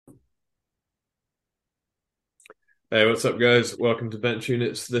Hey, what's up, guys? Welcome to Bench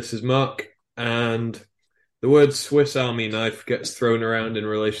Units. This is Mark, and the word Swiss Army knife gets thrown around in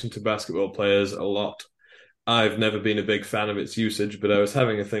relation to basketball players a lot. I've never been a big fan of its usage, but I was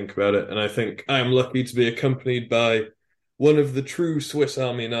having a think about it, and I think I am lucky to be accompanied by one of the true Swiss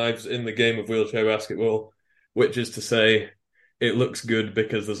Army knives in the game of wheelchair basketball, which is to say, it looks good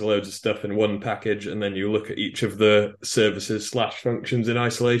because there's loads of stuff in one package, and then you look at each of the services slash functions in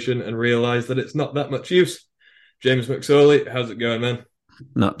isolation and realize that it's not that much use. James McSorley, how's it going, man?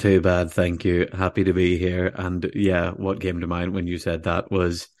 Not too bad, thank you. Happy to be here. And yeah, what came to mind when you said that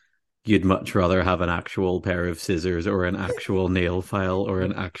was you'd much rather have an actual pair of scissors or an actual nail file or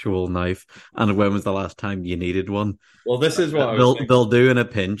an actual knife. And when was the last time you needed one? Well, this is what I was They'll do in a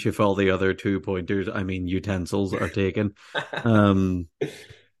pinch if all the other 2 pointers, utensils are taken. Um,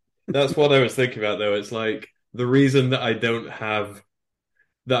 That's what I was thinking about, though. It's like the reason that I don't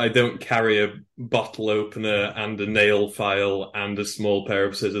carry a bottle opener and a nail file and a small pair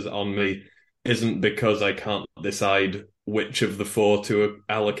of scissors on me isn't because I can't decide which of the four to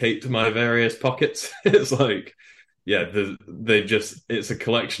allocate to my various pockets. It's like, yeah, it's a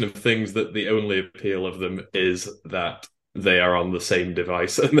collection of things that the only appeal of them is that they are on the same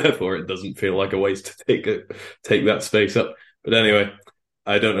device, and therefore it doesn't feel like a waste to take that space up. But anyway,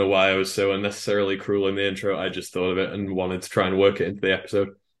 I don't know why I was so unnecessarily cruel in the intro. I just thought of it and wanted to try and work it into the episode.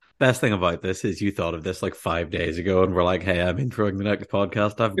 Best thing about this is you thought of this like 5 days ago and we're like, hey, I'm introing the next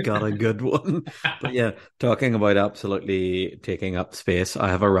podcast. I've got a good one. But yeah, talking about absolutely taking up space, I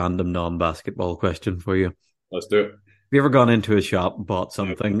have a random non-basketball question for you. Have Let's do it. you ever gone into a shop, bought Yep.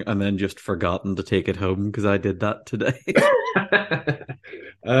 something, and then just forgotten to take it home? Because I did that today.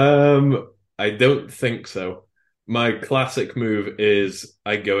 I don't think so. My classic move is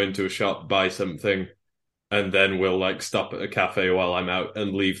I go into a shop, buy something, and then we'll like stop at a cafe while I'm out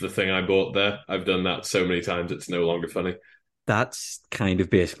and leave the thing I bought there. I've done that so many times it's no longer funny. That's kind of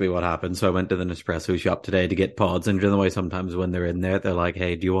basically what happened. So I went to the Nespresso shop today to get pods, and you know the way sometimes when they're in there, they're like,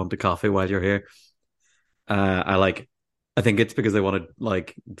 hey, do you want a coffee while you're here? I think it's because they want to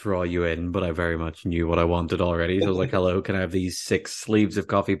like draw you in, but I very much knew what I wanted already. So I was like, hello, can I have these 6 sleeves of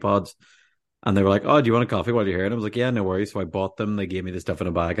coffee pods? And they were like, oh, do you want a coffee while you're here? And I was like, yeah, no worries. So I bought them. They gave me the stuff in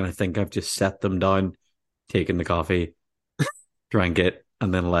a bag, and I think I've just set them down, taken the coffee, drank it,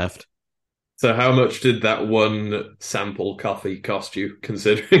 and then left. So how much did that one sample coffee cost you,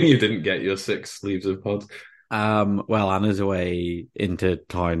 considering you didn't get your six sleeves of pods? Well, Anna's away into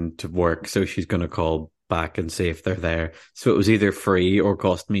town to work, so she's gonna call back and see if they're there. So it was either free or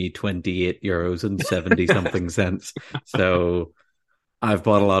cost me 28 euros and 70 something cents. So I've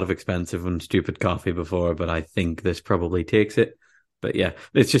bought a lot of expensive and stupid coffee before, but I think this probably takes it. But yeah,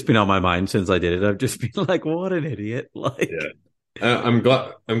 it's just been on my mind since I did it. I've just been like, what an idiot. Yeah. Like, I'm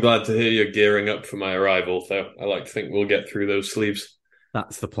glad to hear you're gearing up for my arrival, though. I like to think we'll get through those sleeves.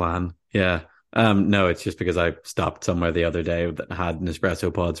 that's the plan. Yeah. No, it's just because I stopped somewhere the other day that had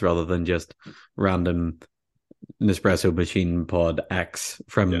Nespresso pods rather than just random Nespresso machine pod X Yeah.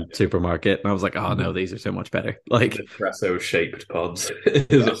 from supermarket. And I was like, oh no, these are so much better. Like, Espresso shaped pods is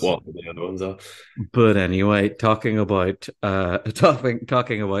yes. what the other ones are. But anyway, talking about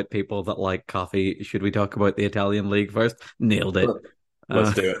people that like coffee, should we talk about the Italian league first? Nailed it. Let's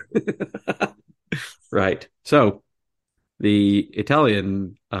Uh, do it. right. So the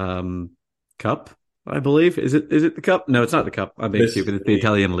Italian cup, I believe. Is it the cup? No, it's not the cup. I'm being This is stupid. It's the the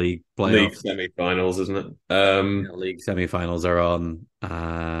Italian league league playoffs. semi-finals, isn't it? Yeah, league semi-finals are on.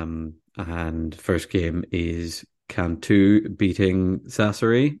 And first game is Cantu beating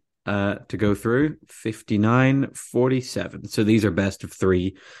Sassari to go through 59-47. So these are best of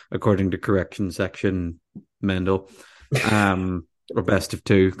three, according to correction section Mendel. Or best of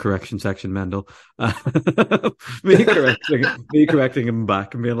two, correction section Mendel. Me correcting him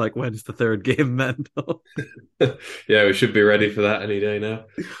back and being like, when's the third game, Mendel? Yeah, we should be ready for that any day now.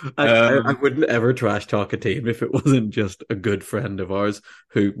 I wouldn't ever trash talk a team if it wasn't just a good friend of ours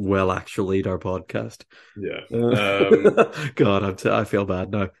who will actually lead our podcast. Yeah. God, I feel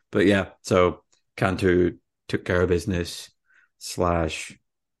bad now. But yeah, so Cantu took care of business slash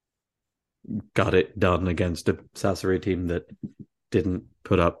got it done against a Sassari team that didn't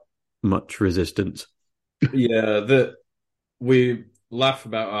put up much resistance. Yeah, we laugh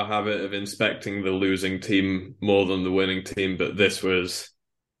about our habit of inspecting the losing team more than the winning team, but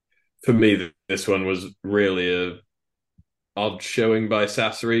for me, this one was really a odd showing by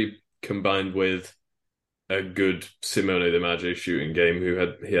Sassari combined with a good Simone De Maggio shooting game.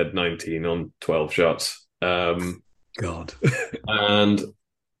 He had 19 on 12 shots. God. And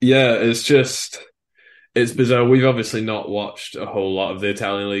yeah, it's bizarre. We've obviously not watched a whole lot of the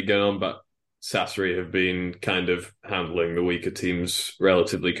Italian league going on, but Sassari have been kind of handling the weaker teams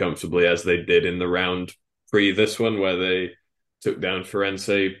relatively comfortably as they did in the round pre this one, where they took down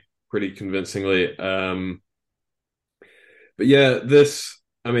Firenze pretty convincingly. But yeah,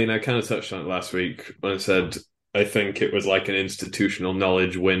 I mean, I kind of touched on it last week when I said I think it was like an institutional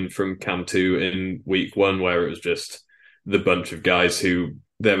knowledge win from Cantu in week one, where it was just the bunch of guys who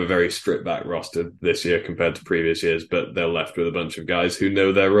they have a very stripped back roster this year compared to previous years, but they're left with a bunch of guys who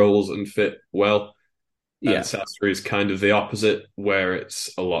know their roles and fit well. And Yeah. Sastre is kind of the opposite, where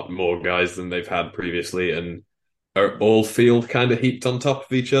it's a lot more guys than they've had previously and are all feel kind of heaped on top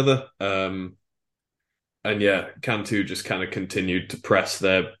of each other. And yeah, Cantu just kind of continued to press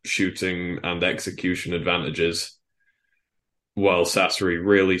their shooting and execution advantages while Sassari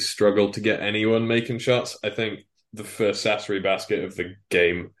really struggled to get anyone making shots. I think the first Sassari basket of the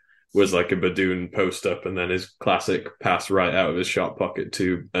game was like a Badoon post up and then his classic pass right out of his shot pocket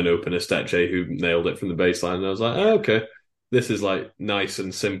to an open Esteche who nailed it from the baseline. And I was like, oh, okay, this is like nice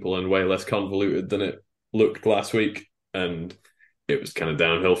and simple and way less convoluted than it looked last week. And it was kind of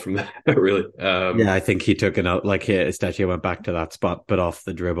downhill from there, really. Yeah, I think he took it out. Like, here, Estacio went back to that spot, but off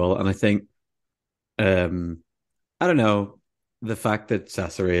the dribble. And I think, I don't know, the fact that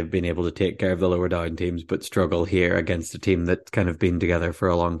Sassari have been able to take care of the lower down teams, but struggle here against a team that's kind of been together for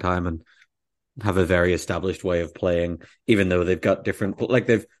a long time and have a very established way of playing, even though they've got different, like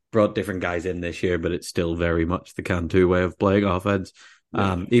they've brought different guys in this year, but it's still very much the Cantu way of playing offense,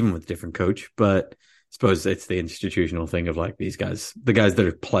 even with different coach. But I suppose it's the institutional thing of like these guys, the guys that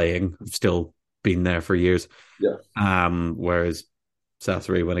are playing have still been there for years. Yeah. Whereas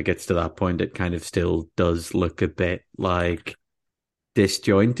Sassari, when it gets to that point, it kind of still does look a bit like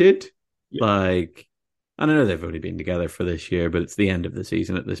disjointed. Yeah. Like, I don't know, they've only been together for this year, but it's the end of the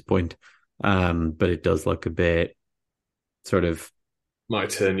season at this point. But it does look a bit sort of My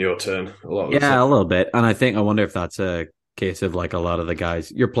turn, your turn. A lot of the yeah, time. a little bit. And I wonder if that's a case of like a lot of the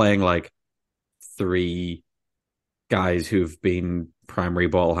guys you're playing like three guys who've been primary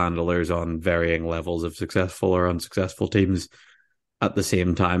ball handlers on varying levels of successful or unsuccessful teams at the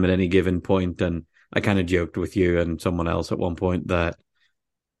same time at any given point. And I kind of joked with you and someone else at one point that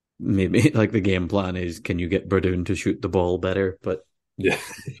maybe like the game plan is, can you get Berdoon to shoot the ball better? But Yeah.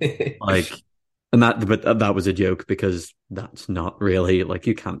 like, but that was a joke because that's not really like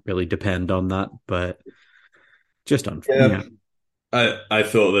you can't really depend on that. But just on Yeah. I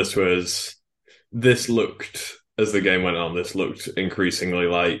thought this looked as the game went on, this looked increasingly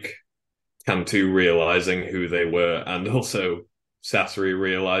like Cantu realizing who they were and also Sassari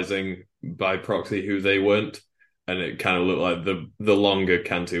realizing by proxy who they weren't. And it kind of looked like the longer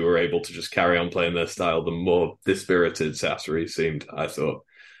Cantu were able to just carry on playing their style, the more dispirited Sassari seemed, I thought.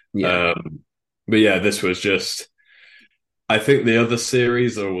 yeah, But yeah, this was just I think the other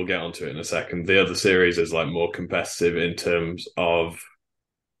series, or we'll get onto it in a second, the other series is like more competitive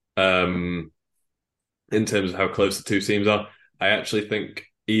um in terms of how close the two teams are. I actually think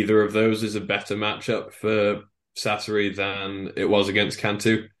either of those is a better matchup for Sassari than it was against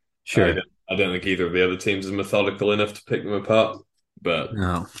Cantu. I sure. don't, I don't think either of the other teams is methodical enough to pick them apart, but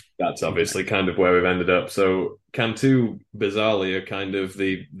No, that's obviously kind of where we've ended up. So Cantu, bizarrely, are kind of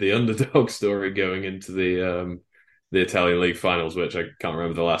the underdog story going into the Italian League finals, which I can't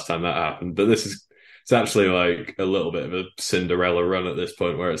remember the last time that happened. But it's actually like a little bit of a Cinderella run at this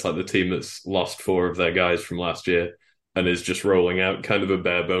point, where it's like the team that's lost four of their guys from last year and is just rolling out kind of a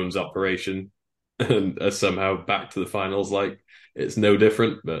bare bones operation and are somehow back to the finals like it's no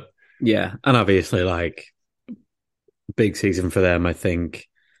different. But yeah, and obviously like big season for them. I think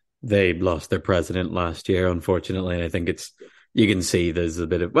they lost their president last year, unfortunately, and I think it's you can see there's a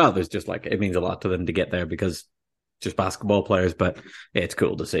bit of there's just like it means a lot to them to get there because just basketball players, but it's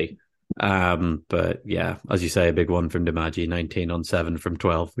cool to see. But yeah, as you say, a big one from Dimaggi, 19 on 7 from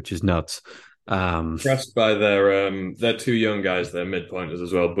 12, which is nuts. impressed by their two young guys, their midpointers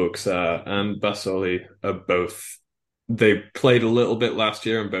as well, Buxa and Basoli are both. They played a little bit last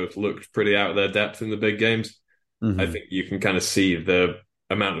year and both looked pretty out of their depth in the big games. I mhm, think you can kind of see the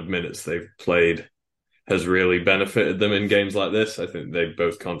amount of minutes they've played has really benefited them in games like this. I think they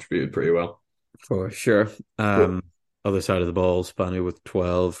both contributed pretty well. for sure. Cool. Other side of the ball, Spanu with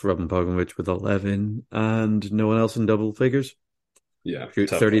 12, Robin Pogovic with 11, and no one else in double figures. Yeah, Shoot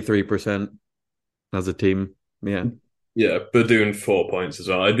tough. 33% as a team. Yeah. Yeah, Badoon 4 points as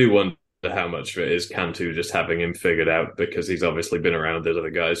well. I do wonder how much of it is Cantu just having him figured out because he's obviously been around those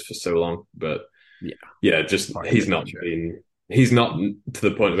other guys for so long. But Yeah. yeah, just Part of it, sure. he's not to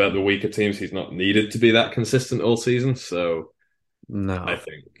the point about the weaker teams. He's not needed to be that consistent all season. So I No.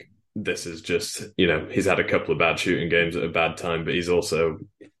 think this is just he's had a couple of bad shooting games at a bad time, but he's also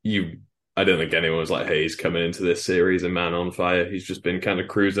you I don't think anyone was like, hey, he's coming into this series a man on fire. He's just been kind of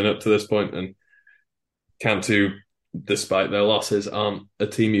cruising up to this point, and Cantu, despite their losses, aren't a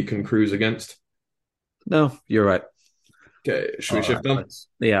team you can cruise against. No, you're right. Okay, should we All right, shift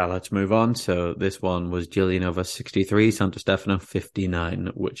on? let's move on. So this one was Giulianova 63, Santostefano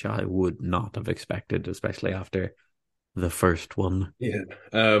 59, which I would not have expected, especially after the first one. Yeah.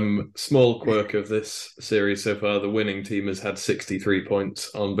 Small quirk of this series so far: the winning team has had 63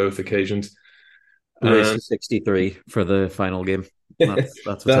 points on both occasions. Race And to 63 for the final game. That's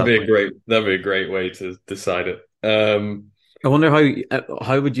what's happening. that'd be a great way to decide it. I wonder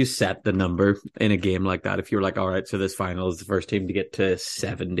how would you set the number in a game like that if you're like, all right, so this final is the first team to get to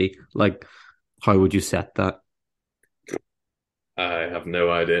 70. Like, how would you set that? I have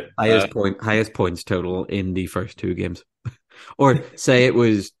no idea. Highest points total in the first two games. Or say it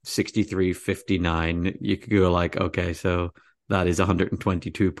was 63-59. You could go like, okay, so that is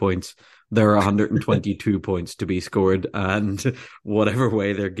 122 points. There are 122 points to be scored, and whatever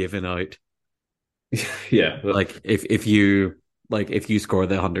way they're given out. Yeah. Like if you score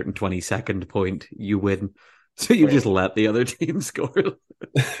the 122nd point, you win. So you just let the other team score.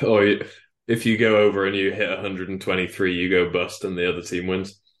 Or if you go over and you hit 123, you go bust and the other team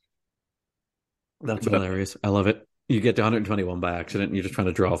wins. That's hilarious. I love it. You get to 121 by accident and you're just trying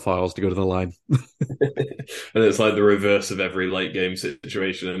to draw fouls to go to the line. And it's like the reverse of every late game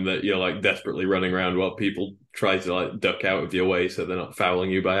situation, and that you're like desperately running around while people try to like duck out of your way so they're not fouling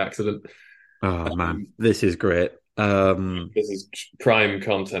you by accident. Oh man, this is great. This is prime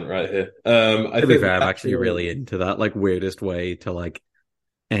content right here. To be fair, I'm actually really into that like weirdest way to like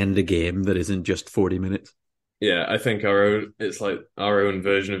end a game that isn't just 40 minutes. Yeah, I think it's like our own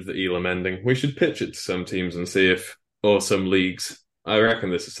version of the Elam ending. We should pitch it to some teams and see if, or some leagues. I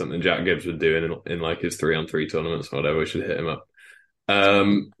reckon this is something Jack Gibbs would do in like his 3-on-3 tournaments or whatever. We should hit him up.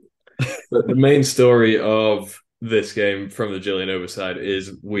 But the main story of this game from the Giulianova side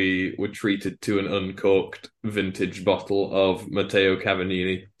is we were treated to an uncorked vintage bottle of Matteo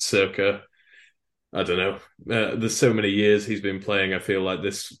Cavagnini circa, I don't know. There's so many years he's been playing. I feel like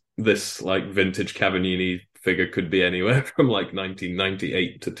this like vintage Cavagnini figure could be anywhere from like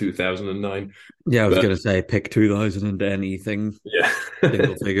 1998 to 2009. Yeah, I was going to say pick 2000 and anything. Yeah.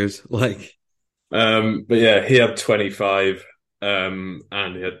 Single figures. Like, but yeah, he had 25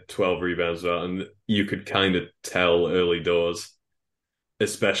 and he had 12 rebounds as well. And you could kind of tell early doors,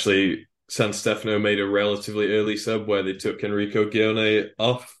 especially San Stefano made a relatively early sub where they took Enrico Gione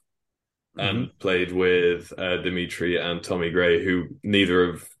off and played with Dimitri and Tommy Gray, who neither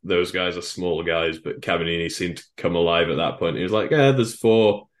of those guys are small guys, but Cavagnini seemed to come alive at that point. He was like, yeah, there's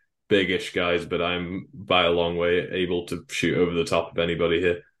four big-ish guys, but I'm by a long way able to shoot over the top of anybody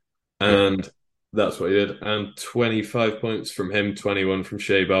here. And that's what he did. And 25 points from him, 21 from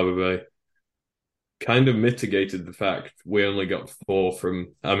Shea Barbabe. Kind of mitigated the fact we only got 4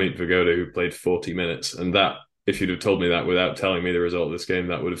 from Amit Vagoda, who played 40 minutes. And that, if you'd have told me that without telling me the result of this game,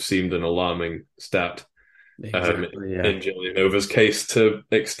 that would have seemed an alarming stat in Giulianova's case to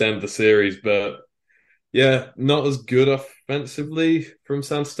extend the series. But yeah, not as good offensively from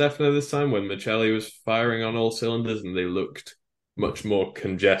San Stefano this time when Michelli was firing on all cylinders and they looked much more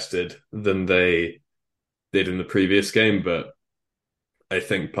congested than they did in the previous game. But I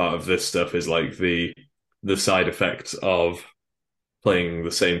think part of this stuff is like the side effects of playing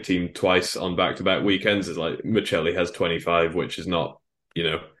the same team twice on back-to-back weekends. Is like Michelli has 25, which is not,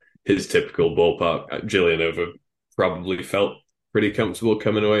 his typical ballpark. Giulianova probably felt pretty comfortable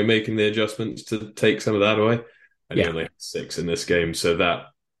coming away, making the adjustments to take some of that away. And he only had 6 in this game, so that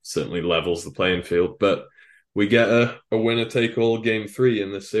certainly levels the playing field. But we get a winner-take-all game 3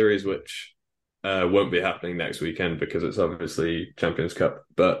 in this series, which won't be happening next weekend because it's obviously Champions Cup,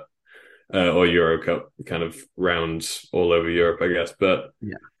 but or Euro Cup kind of rounds all over Europe, I guess. But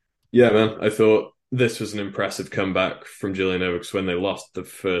yeah, man, I thought this was an impressive comeback from Giulianova because when they lost the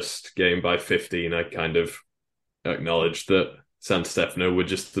first game by 15, I kind of acknowledged that San Stefano were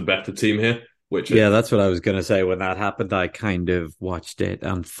just the better team here. That's what I was going to say. When that happened, I kind of watched it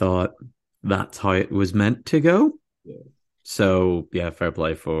and thought that's how it was meant to go. Yeah. So yeah, fair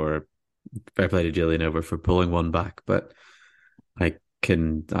play to Giulianova for pulling one back, but I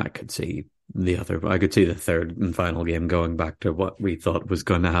could see I could see the third and final game going back to what we thought was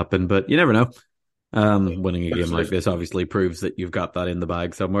going to happen, but you never know. Winning a game like this obviously proves that you've got that in the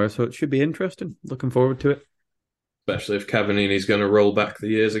bag somewhere, so it should be interesting. Looking forward to it. Especially if Cavagnini's going to roll back the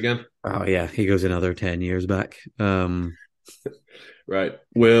years again. Oh yeah, he goes another 10 years back. Right.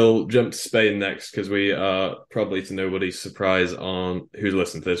 We'll jump to Spain next because we are probably to nobody's surprise on who's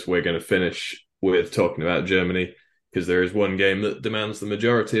listened to this. We're going to finish with talking about Germany because there is one game that demands the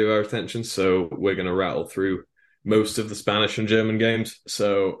majority of our attention. So we're going to rattle through most of the Spanish and German games.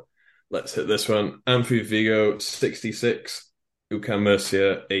 So let's hit this one. Amphi Vigo 66, UCAM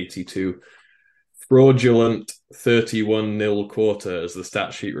Murcia 82. Fraudulent 31-0 quarter, as the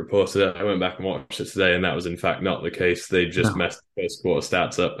stat sheet reported it. I went back and watched it today, and that was in fact not the case. They just No. messed the first quarter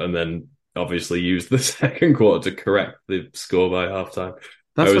stats up and then obviously used the second quarter to correct the score by halftime.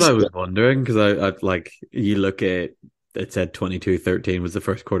 That's what I was wondering, because I like, you look at it said 22-13 was the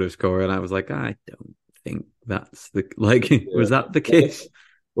first quarter score, and I was like, I don't think that's the like was that the case?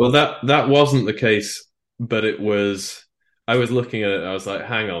 Well, that wasn't the case, but it was. I was looking at it. I was like,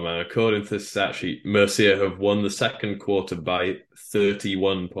 hang on, man. According to this stat sheet, Murcia have won the second quarter by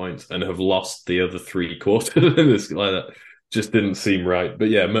 31 points and have lost the other three quarters. This like that just didn't seem right. But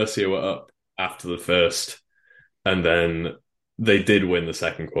yeah, Murcia were up after the first, and then they did win the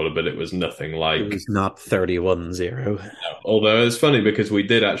second quarter, but it was nothing like. It was not 31-0. Although it's funny because we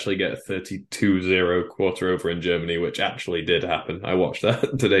did actually get a 32-0 quarter over in Germany, which actually did happen. I watched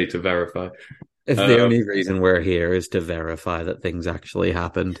that today to verify. If the only reason we're here is to verify that things actually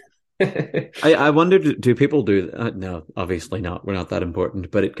happened. I wonder, do people do that? No, obviously not. We're not that important,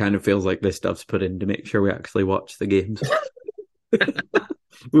 but it kind of feels like this stuff's put in to make sure we actually watch the games.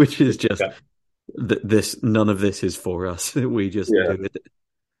 Which is just, this. None of this is for us. We just do it.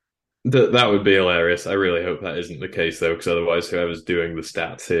 That would be hilarious. I really hope that isn't the case, though, because otherwise whoever's doing the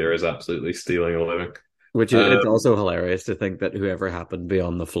stats here is absolutely stealing a living. Which it's also hilarious to think that whoever happened to be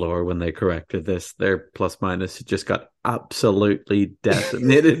on the floor when they corrected this, their plus minus just got absolutely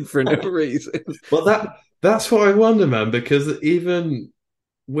decimated for no reason. Well, that's what I wonder, man, because even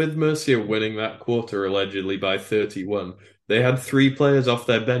with Murcia winning that quarter allegedly by 31, they had three players off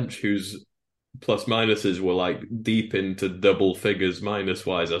their bench whose plus minuses were like deep into double figures minus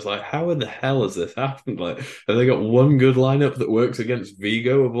wise. I was like, how in the hell has this happened? Like, have they got one good lineup that works against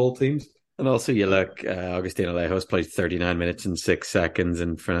Vigo of all teams? And also, you look, Agustin Alejos played 39 minutes and 6 seconds,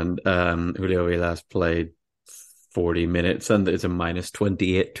 and Julio Vilas played 40 minutes, and it's a minus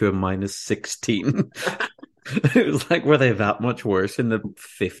 28 to a minus 16. It was like, were they that much worse in the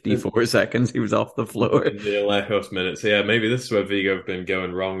 54 seconds he was off the floor? In the Alejos minutes. Yeah, maybe this is where Vigo have been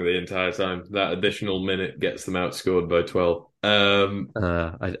going wrong the entire time. That additional minute gets them outscored by 12.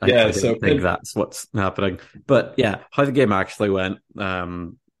 I don't think that's what's happening. But yeah, how the game actually went.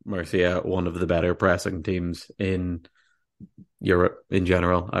 Murcia, one of the better pressing teams in Europe in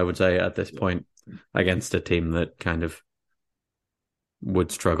general, I would say, at this point, against a team that kind of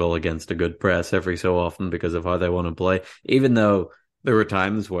would struggle against a good press every so often because of how they want to play. Even though there were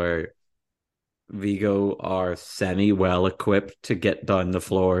times where Vigo are semi-well equipped to get down the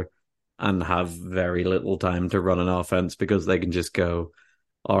floor and have very little time to run an offense because they can just go,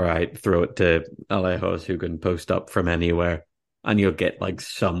 all right, throw it to Alejos, who can post up from anywhere. And you'll get like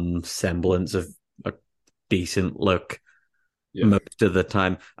some semblance of a decent look most of the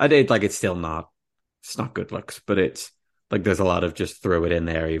time. It's not good looks, but it's like there's a lot of just throw it in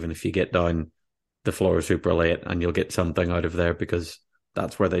there, even if you get down the floor super late, and you'll get something out of there because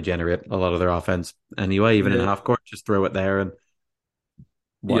that's where they generate a lot of their offense anyway. Even in half court, just throw it there and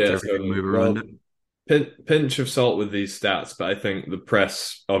watch everything move around it. Pinch of salt with these stats, but I think the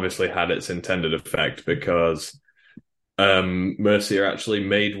press obviously had its intended effect because Murcia actually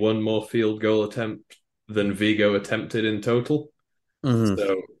made one more field goal attempt than Vigo attempted in total. Mm-hmm.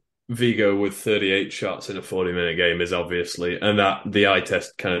 So Vigo with 38 shots in a 40-minute game is obviously, and that the eye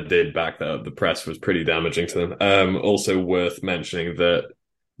test kind of did back that up. The press was pretty damaging to them. Also worth mentioning that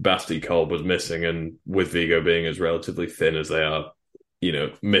Basti Kolb was missing, and with Vigo being as relatively thin as they are,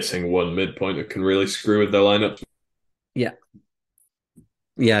 missing one midpoint that can really screw with their lineup. Yeah.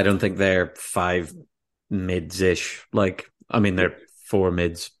 Yeah, I don't think they're 5 mids-ish. They're 4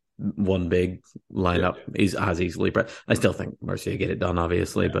 mids, 1 big lineup is as easily. I still think Murcia get it done,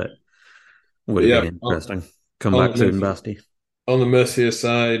 obviously, but would have been interesting. Come back soon, Basti. On the Murcia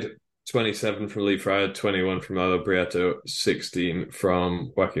side, 27 from Lee Fryer, 21 from Lalo Prieto, 16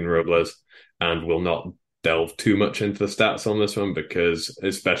 from Joaquin Robles, and will not delve too much into the stats on this one because,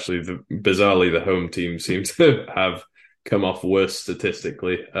 especially bizarrely, the home team seems to have come off worse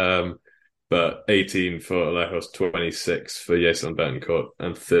statistically. But 18 for Alejos, 26 for Jason Betancourt,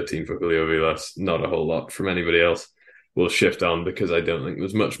 and 13 for Julio Vilas. Not a whole lot from anybody else. We'll shift on because I don't think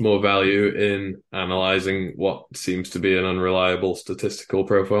there's much more value in analysing what seems to be an unreliable statistical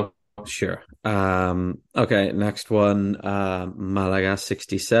profile. Sure. Okay, next one. Malaga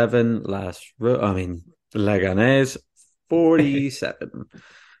 67. Leganés 47.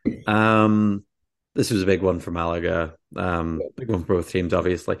 This was a big one for Malaga. Big one for both teams,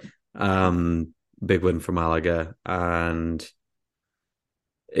 obviously. big win for Malaga, and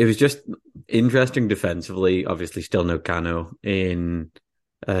it was just interesting defensively. Obviously, still no Cano in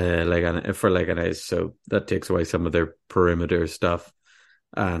for Leganes, so that takes away some of their perimeter stuff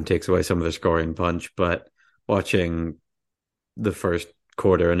and takes away some of their scoring punch. But watching the first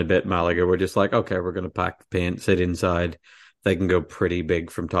quarter and a bit, Malaga were just like, okay, we're going to pack the paint, sit inside. They can go pretty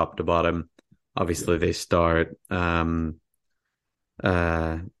big from top to bottom. Obviously, they start Michel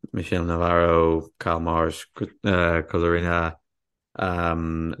Navarro, Karl Marsh, Colorina,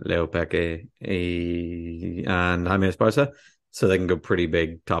 Leo Peque, and Jaime Esparza. So they can go pretty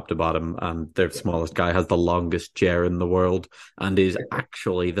big top to bottom. And their smallest guy has the longest chair in the world and is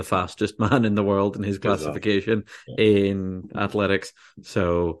actually the fastest man in the world in his classification in athletics.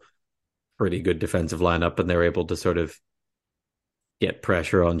 So pretty good defensive lineup. And they're able to sort of get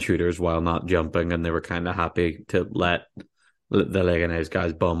pressure on shooters while not jumping. And they were kind of happy to let the Leganés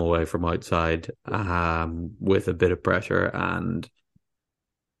guys bomb away from outside with a bit of pressure. And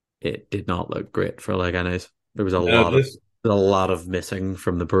it did not look great for Leganés. There was a lot of missing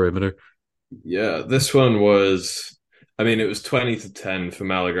from the perimeter. Yeah, this one was, I mean, it was 20-10 for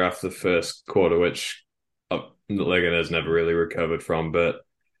Malaga after the first quarter, which Leganés never really recovered from. But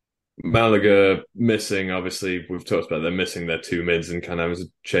Malaga missing, obviously, we've talked about they're missing their two mids and kind of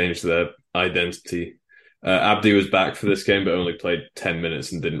changed their identity. Abdi was back for this game, but only played 10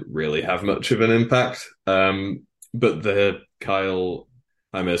 minutes and didn't really have much of an impact. But the Kyle,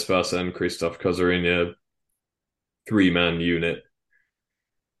 Jaime Esparza, and Christoph Kozorinia three-man unit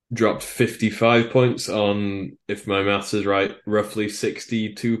dropped 55 points on, if my maths is right, roughly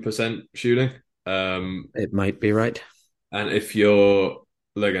 62% shooting. It might be right. And if you're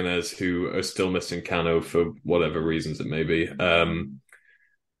Leganés, who are still missing Cano for whatever reasons it may be,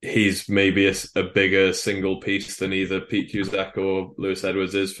 he's maybe a bigger single piece than either Pete Cusack or Lewis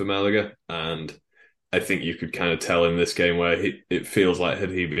Edwards is for Malaga. And I think you could kind of tell in this game where it feels like had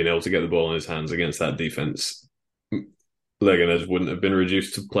he been able to get the ball in his hands against that defense, Leganés wouldn't have been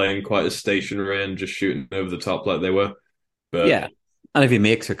reduced to playing quite as stationary and just shooting over the top like they were. But yeah. And if he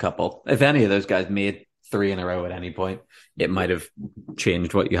makes a couple, if any of those guys made three in a row at any point, it might have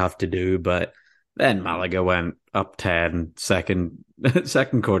changed what you have to do. But then Malaga went up 10. Second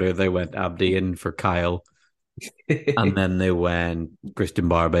quarter, they went Abdi in for Kyle. And then they went Christian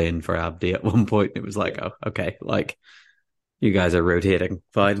Barba in for Abdi at one point. It was like, oh, okay, like you guys are rotating.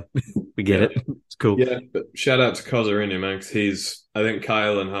 Fine. We get it. It's cool. Yeah, but shout out to Kozorinia, man, because I think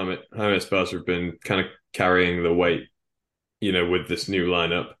Kyle and Jaime Esparza have been kind of carrying the weight, with this new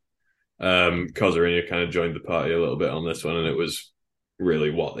lineup. Kozorinia kind of joined the party a little bit on this one, and it was really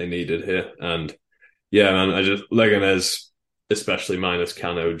what they needed here. And yeah, man, Leganés, especially minus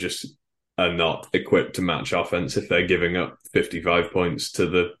Cano, just are not equipped to match offense if they're giving up 55 points to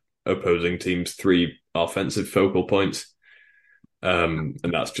the opposing team's three offensive focal points. And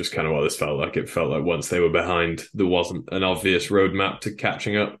that's just kind of what this felt like. It felt like once they were behind, there wasn't an obvious roadmap to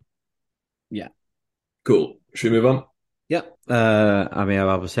catching up. Yeah. Cool. Should we move on? Yeah.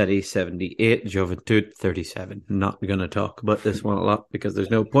 Amiab Albacete, 78, Juventud, 37. Not going to talk about this one a lot because there's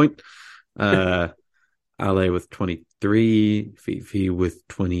no point. Ale with 23, Fifi with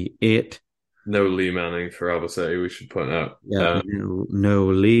 28. No Lee Manning for Albacete, we should point out. Yeah, no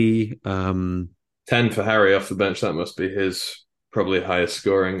Lee. 10 for Harry off the bench. That must be his probably highest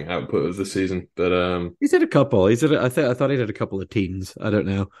scoring output of the season. But he's had a couple. I thought he had a couple of teens. I don't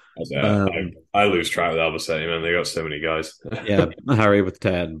know. I lose track with Albacete, man. They got so many guys. Yeah, Harry with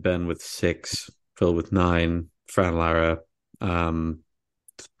 10, Ben with 6, Phil with 9, Fran Lara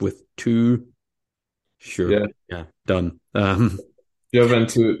with 2. Sure. Yeah, done.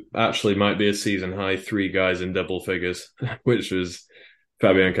 Juventud actually might be a season high 3 guys in double figures, which was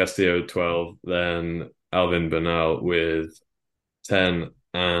Fabian Castillo 12, then Alvin Bernal with 10,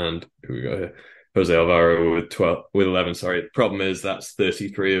 and who we got here? Jose Alvaro with 11. Sorry. The problem is that's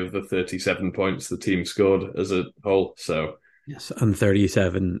 33 of the 37 points the team scored as a whole. So yes, and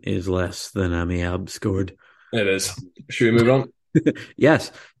 37 is less than Amiab scored. It is. Should we move on?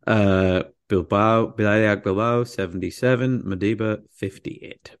 Yes. Bilbao 77, Madiba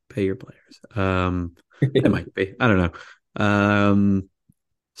 58. Pay your players. It might be. I don't know.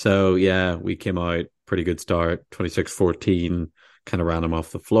 So yeah, we came out pretty good start, 26-14, kind of ran them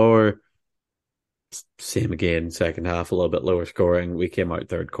off the floor. Same again, second half, a little bit lower scoring. We came out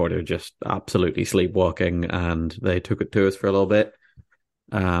third quarter just absolutely sleepwalking, and they took it to us for a little bit.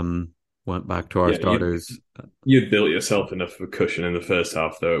 Went back to our starters. You'd built yourself enough of a cushion in the first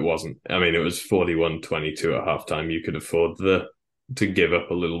half, though it wasn't. I mean, it was 41-22 at halftime. You could afford to give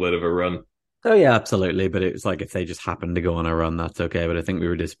up a little bit of a run. Oh yeah, absolutely. But it was like if they just happened to go on a run, that's okay. But I think we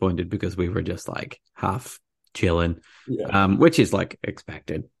were disappointed because we were just like half chilling, Yeah. which is like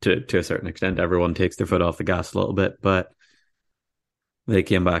expected to a certain extent. Everyone takes their foot off the gas a little bit, but they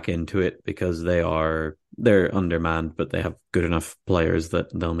came back into it because they're undermanned, but they have good enough players that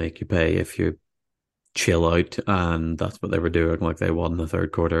they'll make you pay if you chill out, and that's what they were doing. Like they won the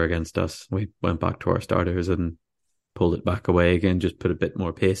third quarter against us. We went back to our starters and pulled it back away again, just put a bit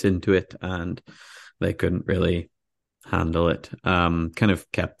more pace into it, and they couldn't really handle it. Kind of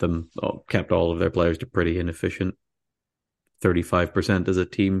kept all of their players to pretty inefficient 35% as a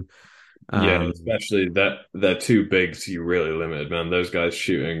team. Yeah, Um, especially that they're too big, so you really limited, man. Those guys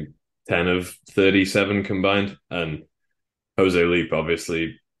shooting 10 of 37 combined, and Jose Leap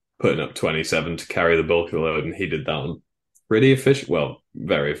obviously putting up 27 to carry the bulk of the load, and he did that on pretty efficient, well,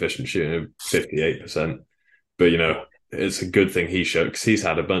 very efficient shooting of 58%. But, it's a good thing he showed because he's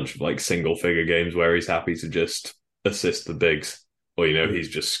had a bunch of like single figure games where he's happy to just assist the bigs, or, he's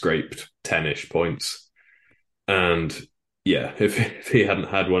just scraped 10-ish points. And yeah, if he hadn't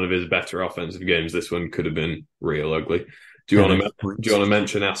had one of his better offensive games, this one could have been real ugly. Do you points. want to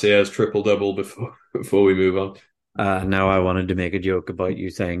mention Assier's triple double before we move on? Now I wanted to make a joke about you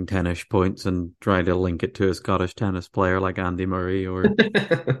saying tennis points and trying to link it to a Scottish tennis player like Andy Murray or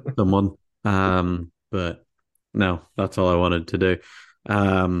someone. But no, that's all I wanted to do.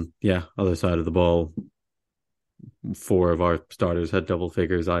 Yeah, other side of the ball, four of our starters had double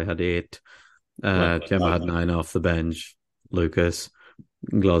figures. I had eight. Gemma had nine off the bench. Lucas,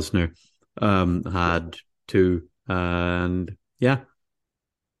 Glusner, had two, and yeah,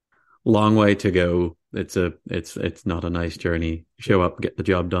 long way to go. It's not a nice journey. Show up, get the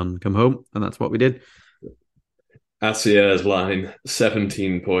job done, come home, and that's what we did. Assier's line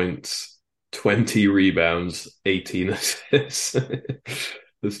 17 points, 20 rebounds, 18 assists.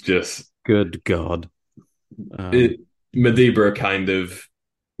 It's just Good God. it, Madiba kind of,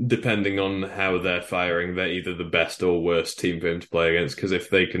 depending on how they're firing, they're either the best or worst team for him to play against. Because if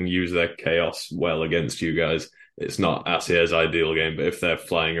they can use their chaos well against you guys, it's not Assier's ideal game. But if they're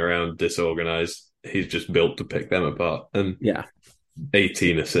flying around disorganized, he's just built to pick them apart. And Yeah.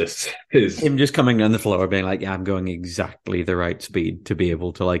 18 assists is Him just coming down the floor being like, yeah, I'm going exactly the right speed to be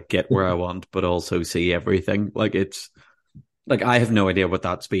able to like get where I want, but also see everything. Like it's like I have no idea what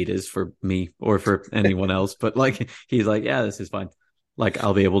that speed is for me or for anyone else, but like he's like, yeah, this is fine. Like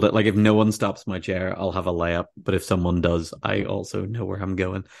I'll be able to like if no one stops my chair, I'll have a layup. But if someone does, I also know where I'm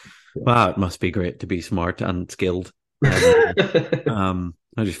going. Wow, it must be great to be smart and skilled. I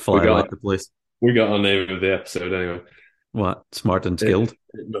just fly like the place. we got our name of the episode anyway. What? Smart and skilled?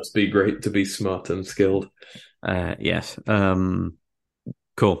 It must be great to be smart and skilled. Yes.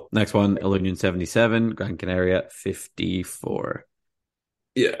 Cool. Next one, Illusion 77, Gran Canaria 54.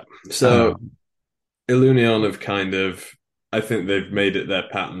 Yeah. So Ilunion have kind of, I think they've made it their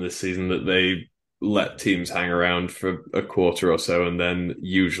pattern this season that they let teams hang around for a quarter or so, and then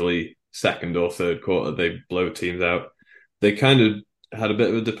usually second or third quarter they blow teams out. They kind of had a bit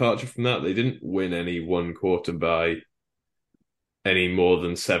of a departure from that. They didn't win any one quarter by any more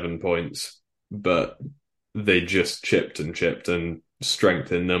than 7 points, but they just chipped and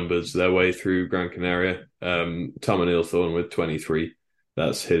strengthened numbers their way through Gran Canaria. Tom O'Neill with 23.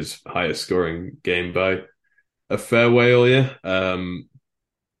 That's his highest scoring game by a fair way all year. And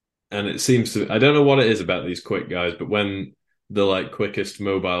it seems to, I don't know what it is about these quick guys, but when the like quickest and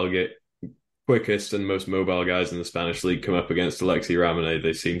most mobile guys in the Spanish league come up against Alexi Ramone,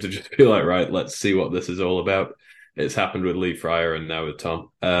 they seem to just be like, right, let's see what this is all about. It's happened with Lee Fryer and now with Tom.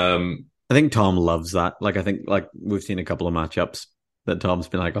 I think Tom loves that. Like, I think like we've seen a couple of matchups that Tom's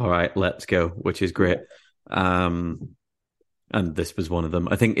been like, all right, let's go, which is great. And this was one of them.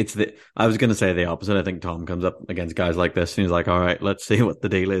 I think I was going to say the opposite. I think Tom comes up against guys like this and he's like, all right, let's see what the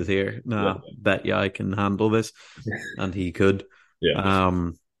deal is here. Bet you I can handle this. And he could. Yeah.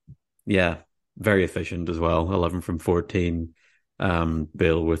 Yeah, very efficient as well. 11 from 14.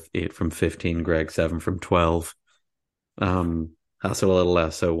 Bill with 8 from 15. Greg 7 from 12. Hassel a little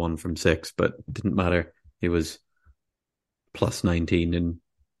less, so 1 from 6, but didn't matter. He was plus 19 in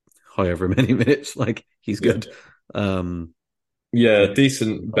however many minutes. Like he's good.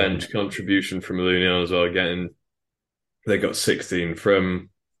 Decent bench contribution from Ilunion as well. They got 16 from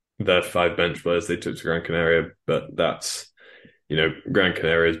their 5 bench players they took to Gran Canaria, but that's, Gran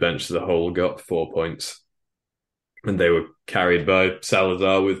Canaria's bench as a whole got 4 points. And they were carried by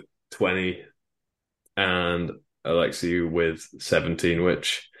Salazar with 20 and Alexi with 17,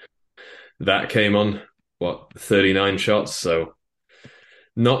 which that came on, 39 shots. So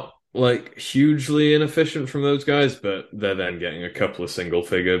not like hugely inefficient from those guys, but they're then getting a couple of single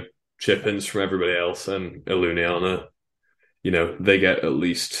figure chip-ins from everybody else, and Iluniana, they get at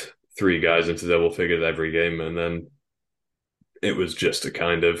least three guys into double figures every game, and then it was just a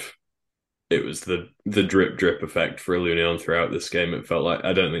kind of it was the drip drip effect for Ilunion throughout this game. It felt like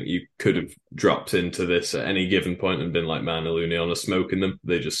I don't think you could have dropped into this at any given point and been like, man, Ilunion are smoking them.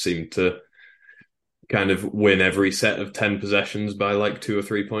 They just seemed to kind of win every set of 10 possessions by like 2 or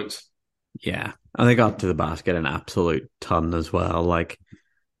 3 points. Yeah, and they got to the basket an absolute ton as well. Like,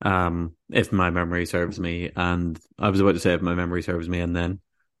 if my memory serves me, and I was about to say if my memory serves me, and then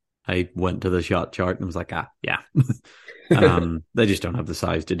I went to the shot chart and was like, yeah. They just don't have the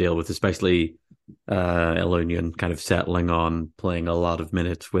size to deal with, especially Ilunion kind of settling on playing a lot of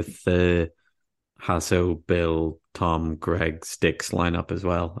minutes with the Hasso, Bill, Tom, Greg, Sticks lineup as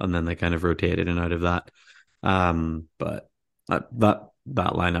well, and then they kind of rotate in and out of that. But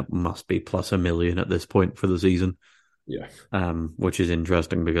that lineup must be plus 1 million at this point for the season. Yeah. Which is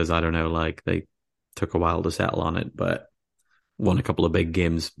interesting because I don't know, like they took a while to settle on it, but won a couple of big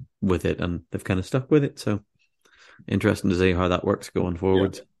games with it, and they've kind of stuck with it. So interesting to see how that works going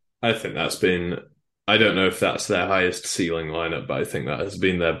forward. Yeah. I think that's been. I don't know if that's their highest ceiling lineup, but I think that has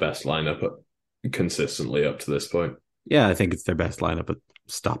been their best lineup consistently up to this point. Yeah, I think it's their best lineup at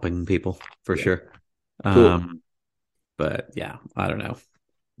stopping people for sure. Cool. But yeah, I don't know.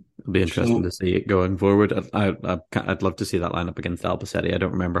 It'll be interesting to see it going forward. I'd love to see that lineup against Albacete. I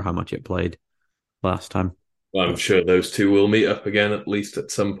don't remember how much it played last time. I'm sure those two will meet up again at least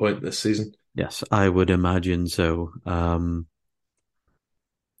at some point this season. Yes, I would imagine so.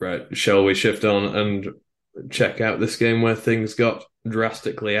 Right, shall we shift on and check out this game where things got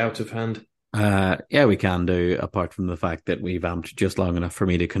drastically out of hand? Yeah, we can do, apart from the fact that we've amped just long enough for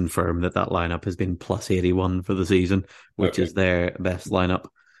me to confirm that lineup has been plus 81 for the season, which is their best lineup.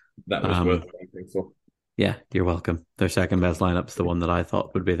 That was worth thanking for. Yeah, you're welcome. Their second best lineup's the one that I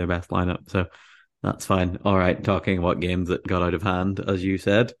thought would be their best lineup, so that's fine. All right, talking about games that got out of hand, as you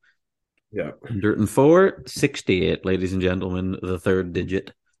said. Yeah. 104, 68, ladies and gentlemen, the third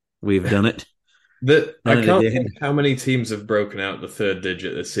digit. We've done it. I can't think how many teams have broken out the third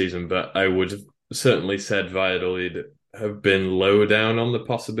digit this season, but I would have certainly said Valladolid have been low down on the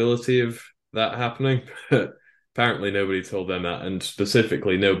possibility of that happening. Apparently nobody told them that, and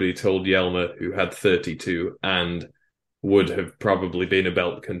specifically nobody told Yelmer, who had 32 and would have probably been a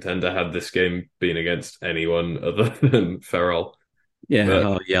belt contender had this game been against anyone other than Ferrol.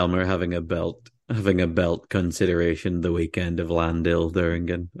 Yeah, Yelmer having a belt consideration the weekend of Landil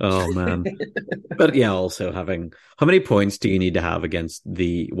Thuringen. Oh man. But yeah, also how many points do you need to have against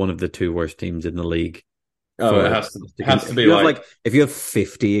one of the two worst teams in the league? Oh, it has to be like if you have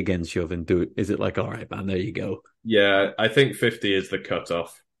 50 against Juventus, is it like, all right, man, there you go? Yeah, I think 50 is the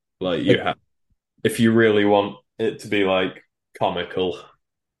cutoff. Like if you really want it to be like comical.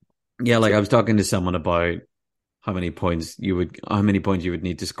 Yeah, like I was talking to someone about how many points you would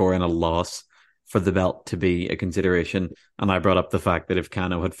need to score in a loss for the belt to be a consideration. And I brought up the fact that if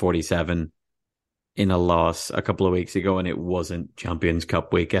Cano had 47 in a loss a couple of weeks ago and it wasn't Champions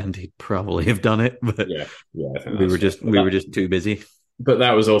Cup weekend, he'd probably have done it. But yeah, I think we were just too busy. But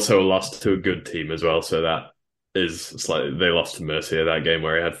that was also a loss to a good team as well. So that is slightly, they lost to Murcia that game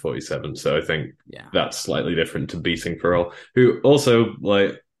where he had 47. So I think that's slightly different to beating Ferrol, who also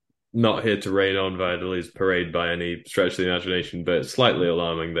not here to rain on Valladolid's parade by any stretch of the imagination, but it's slightly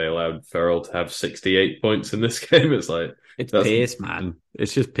alarming they allowed Ferrol to have 68 points in this game. It's pace, man.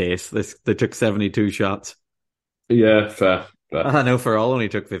 It's just pace. They took 72 shots. Yeah, fair. I know Ferrol only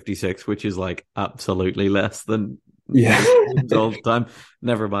took 56, which is like absolutely less than all the time.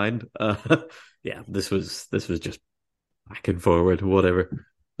 Never mind. Yeah, this was just back and forward, whatever.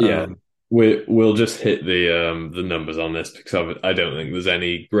 Yeah. We'll just hit the numbers on this because I don't think there's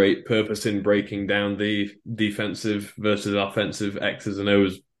any great purpose in breaking down the defensive versus offensive X's and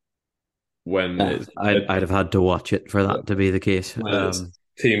O's when I'd have had to watch it for that to be the case.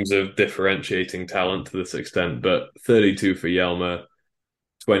 Teams of differentiating talent to this extent, but 32 for Yelmer,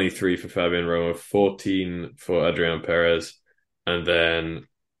 23 for Fabian Roma, 14 for Adrian Perez, and then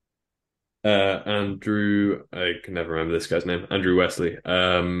Andrew, I can never remember this guy's name, Andrew Wesley.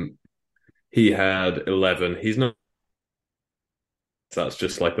 He had 11. He's not. That's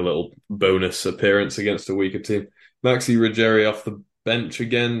just like a little bonus appearance against a weaker team. Maxi Ruggieri off the bench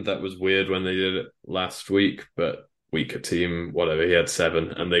again. That was weird when they did it last week, but weaker team, whatever. He had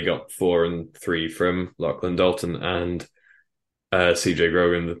 7, and they got 4 and 3 from Lachlan Dalton and CJ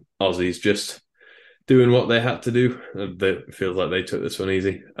Grogan. The Aussies just doing what they had to do. It feels like they took this one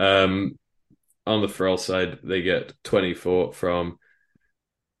easy. On the Ferrol side, they get 24 from.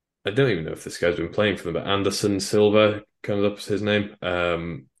 I don't even know if this guy's been playing for them, but Anderson Silva comes up as his name.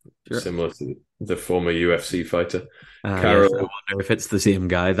 Sure. similar to the former UFC fighter. Yes, I Carol, wonder if it's the same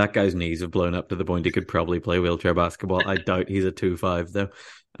guy. That guy's knees have blown up to the point he could probably play wheelchair basketball. I doubt he's a 2'5" though.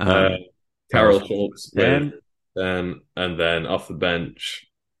 uh, Carol Carol Schultz, Schultz with 10. 10, and then off the bench,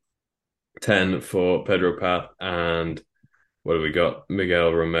 10 for Pedro Paz, and what do we got?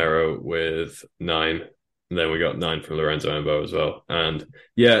 Miguel Romero with 9. And then we got 9 from Lorenzo Embo as well. And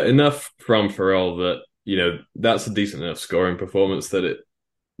yeah, enough from Farrell that, that's a decent enough scoring performance that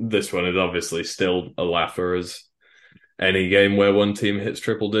this one is obviously still a laugher as any game where one team hits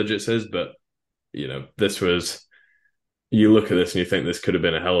triple digits is, but this was you look at this and you think this could have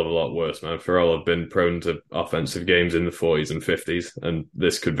been a hell of a lot worse, man. Farrell have been prone to offensive games in the 40s and 50s, and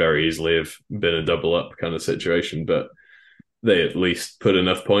this could very easily have been a double up kind of situation, but they at least put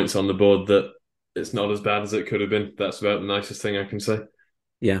enough points on the board that it's not as bad as it could have been. That's about the nicest thing I can say.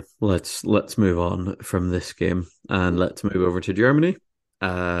 Yeah, let's move on from this game and let's move over to Germany.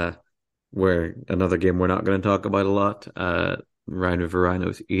 Where another game we're not going to talk about a lot. Rhino for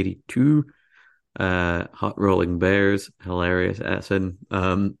Rhinos 82. Hot Rolling Bears, hilarious Essen.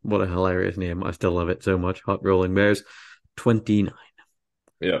 What a hilarious name. I still love it so much. Hot Rolling Bears 29.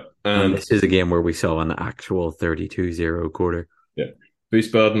 Yeah. And this is a game where we saw an actual 32-0 quarter. Yeah.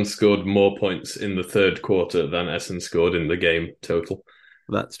 Wiesbaden scored more points in the third quarter than Essen scored in the game total.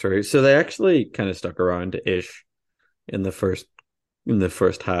 That's true. So they actually kind of stuck around ish in the first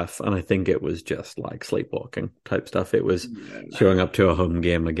half, and I think it was just like sleepwalking type stuff. It was showing up to a home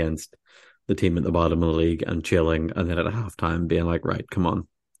game against the team at the bottom of the league and chilling, and then at halftime being like, right, come on,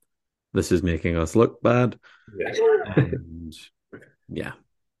 this is making us look bad. Yeah. And yeah,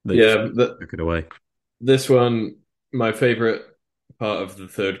 took it away. This one, my favorite part of the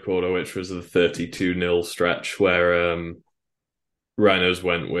third quarter, which was the 32-0 stretch where Rhinos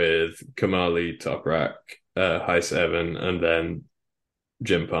went with Kamali, Toprak, Heiss Evan, and then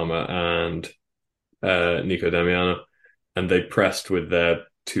Jim Palmer and Nico Damiano, and they pressed with their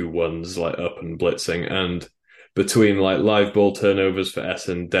 2-1s like up and blitzing, and between like live ball turnovers for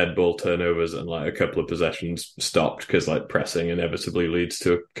Essen, dead ball turnovers, and like a couple of possessions stopped because like pressing inevitably leads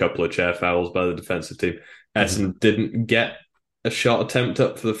to a couple of chair fouls by the defensive team. Essen didn't get a shot attempt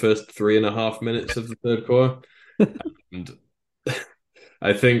up for the first 3.5 minutes of the third quarter, and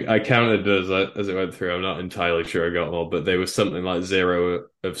I think I counted as it went through. I'm not entirely sure I got them all, but they were something like 0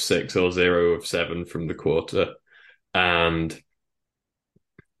 of 6 or 0 of 7 from the quarter, and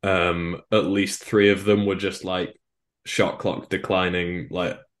at least 3 of them were just like shot clock declining,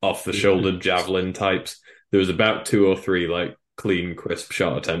 like off the shoulder javelin types. There was about 2 or 3 like clean, crisp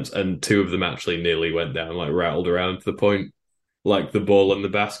shot attempts, and 2 of them actually nearly went down, like rattled around to the point like the ball in the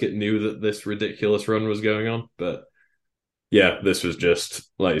basket knew that this ridiculous run was going on. But yeah, this was just,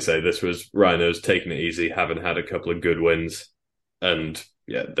 like you say, this was Rhinos taking it easy, having had a couple of good wins. And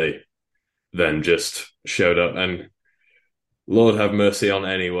yeah, they then just showed up. And Lord have mercy on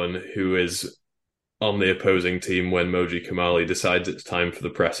anyone who is on the opposing team when Moji Kamali decides it's time for the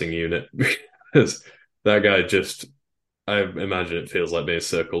pressing unit. Because that guy just, I imagine it feels like being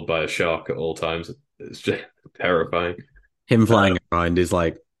circled by a shark at all times. It's just terrifying. Him flying around is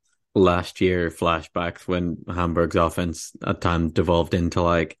like last year flashbacks when Hamburg's offense at times devolved into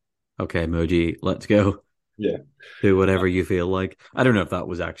like, okay, Moji, let's go. Yeah. Do whatever you feel like. I don't know if that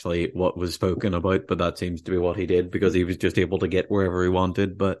was actually what was spoken about, but that seems to be what he did because he was just able to get wherever he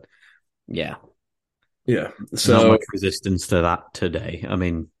wanted. But yeah. Yeah. So not much resistance to that today. I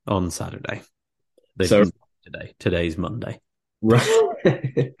mean, on Saturday. Today's Monday.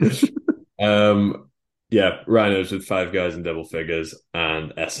 Right. Yeah, Rhinos with 5 guys in double figures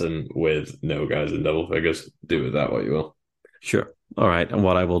and Essen with no guys in double figures. Do with that what you will. Sure. All right. And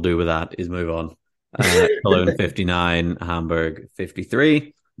what I will do with that is move on. Cologne 59, Hamburg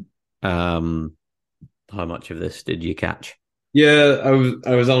 53. How much of this did you catch? Yeah,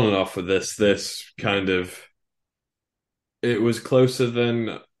 I was on and off with this. This kind of it was closer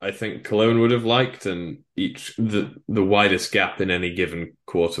than I think Cologne would have liked, and the widest gap in any given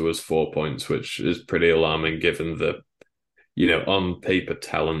quarter was 4 points, which is pretty alarming given the on paper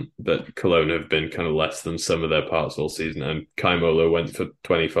talent that Cologne have been kind of less than some of their parts all season, and Kai Molo went for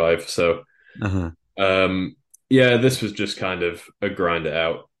 25. So yeah, this was just kind of a grind it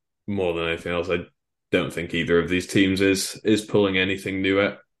out more than anything else. I don't think either of these teams is pulling anything new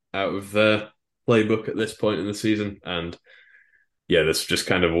out of their playbook at this point in the season, and yeah, this is just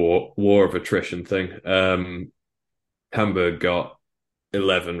kind of a war of attrition thing. Hamburg got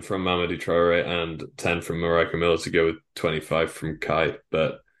 11 from Mamadou Traore and 10 from Marika Miller to go with 25 from Kai,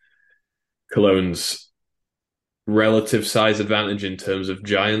 but Cologne's relative size advantage in terms of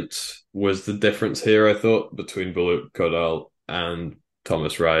giants was the difference here, I thought, between Bulut, Kodal, and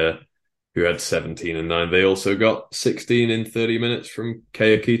Thomas Raya, who had 17 and 9. They also got 16 in 30 minutes from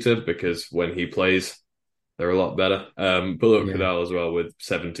Kei Akita because when he plays, they're a lot better. Bullet Yeah. Cadal as well with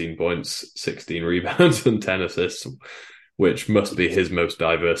 17 points, 16 rebounds, and 10 assists, which must be his most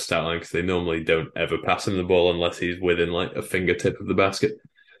diverse stat line because they normally don't ever pass him the ball unless he's within like a fingertip of the basket.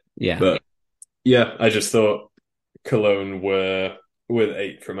 Yeah. But yeah, I just thought Cologne were with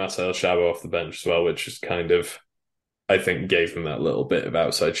 8 from Marcel Chabot off the bench as well, which is kind of, I think, gave them that little bit of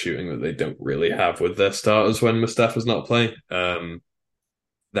outside shooting that they don't really have with their starters when Mustafa's not playing.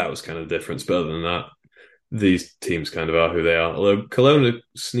 That was kind of the difference. But other than that, these teams kind of are who they are. Although Cologne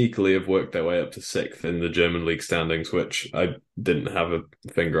sneakily have worked their way up to 6th in the German league standings, which I didn't have a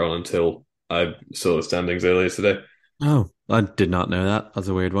finger on until I saw the standings earlier today. Oh, I did not know that. That's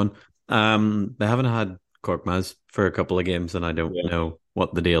a weird one. They haven't had Korkmaz for a couple of games, and I don't Yeah. know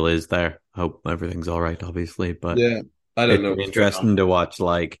what the deal is there. Hope everything's all right, obviously, but Yeah. I don't it's know been what's going on. interesting to watch.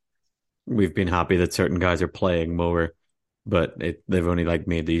 Like, we've been happy that certain guys are playing more, but they've only like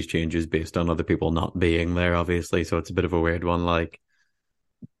made these changes based on other people not being there, obviously. So it's a bit of a weird one. Like,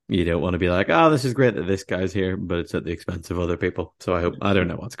 you don't want to be like, oh, this is great that this guy's here, but it's at the expense of other people. So I don't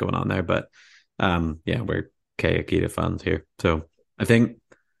know what's going on there, but yeah, we're Kei Akita fans here. So I think,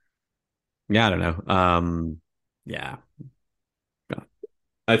 yeah, I don't know. Yeah.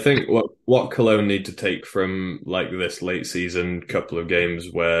 I think what Cologne need to take from like this late season couple of games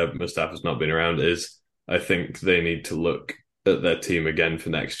where Mustafa's not been around is I think they need to look at their team again for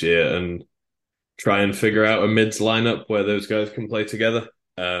next year and try and figure out a mids lineup where those guys can play together.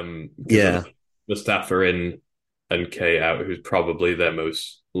 Because Mustafa in and Kay out, who's probably their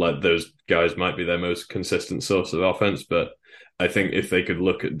most like those guys might be their most consistent source of offense, but I think if they could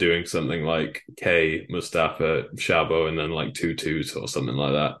look at doing something like Kay, Mustafa, Shabo, and then like 2 2s or something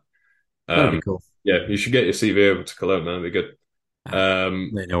like that. That'd be cool. Yeah, you should get your CV over to Cologne, man. That'd be good.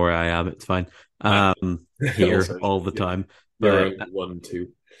 They know where I am. It's fine. I Here also all the time. you're But only 1 2.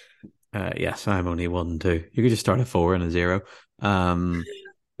 yes, I'm only 1 2. You could just start a 4 and a 0. That'll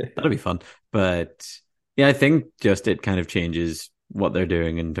be fun. But yeah, I think just it kind of changes what they're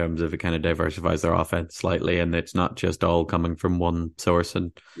doing in terms of it kind of diversifies their offense slightly, and it's not just all coming from one source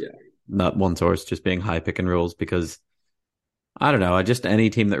and Yeah. not one source just being high pick and rolls because I don't know. I just any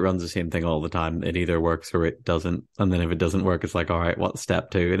team that runs the same thing all the time, it either works or it doesn't. And then if it doesn't work, it's like, all right, what's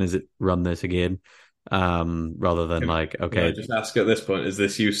step 2? And is it run this again? Rather than like, Can okay, I just ask at this point, is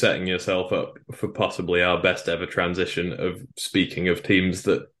this you setting yourself up for possibly our best ever transition of speaking of teams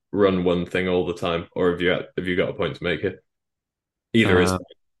that run one thing all the time, or have you got a point to make here? Either is uh,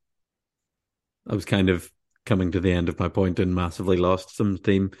 I was kind of coming to the end of my point and massively lost some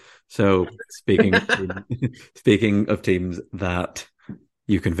team. So speaking of teams that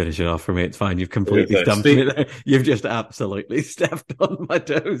you can finish it off for me, it's fine. You've completely Okay, stumped me there. You've just absolutely stepped on my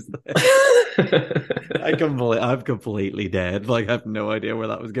toes there. I'm completely dead. Like I have no idea where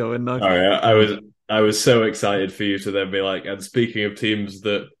that was going now. Sorry, I was so excited for you to then be like, and speaking of teams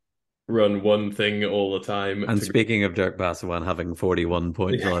that run one thing all the time. And speaking of Dirk Bassawan having 41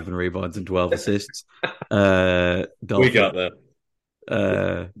 points, Yeah. 11 rebounds, and 12 assists, We got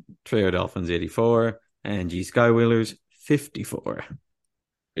there. Trio Dolphins 84, and G Skywheelers 54.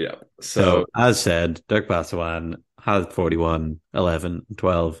 Yeah. So, as said, Dirk Bassawan has 41, 11,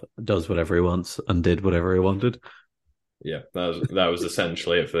 12, does whatever he wants, and did whatever he wanted. Yeah, that was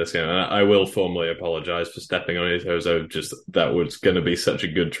essentially it for this game. And I will formally apologize for stepping on his toes. That was going to be such a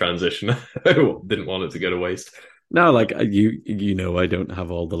good transition. I didn't want it to go to waste. No, like you know, I don't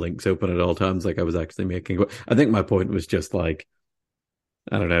have all the links open at all times. Like I was actually making. I think my point was just like,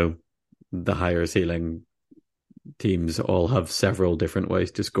 I don't know, the higher ceiling teams all have several different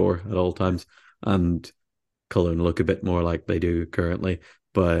ways to score at all times, and Cologne look a bit more like they do currently,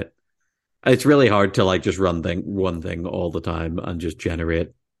 but. It's really hard to like just run one thing all the time and just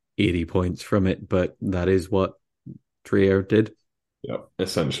generate 80 points from it, but that is what Trier did. Yeah,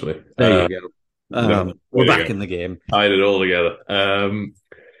 essentially. There you go. We're back in the game. Tied it all together.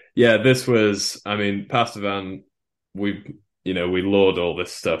 Yeah, this was. I mean, Pastavan. We laud all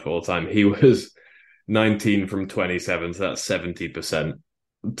this stuff all the time. He was 19 from 27, so that's 70%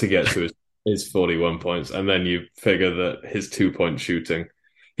 to get to his 41 points, and then you figure that his 2-point shooting.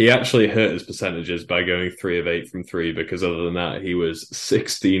 He actually hurt his percentages by going 3 of 8 from 3 because other than that, he was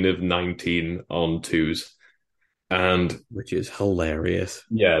 16 of 19 on 2s. And which is hilarious.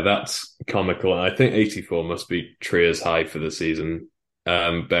 Yeah, that's comical. I think 84 must be Trier's high for the season.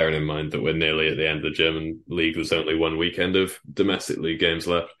 Bearing in mind that we're nearly at the end of the German league, there's only one weekend of domestic league games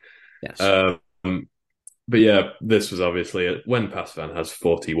left. Yes. But yeah, this was obviously when Pastavan has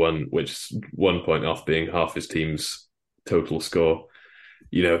 41, which is 1 point off being half his team's total score.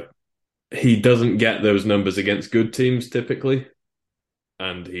 you know, he doesn't get those numbers against good teams typically,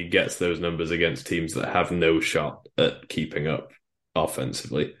 and he gets those numbers against teams that have no shot at keeping up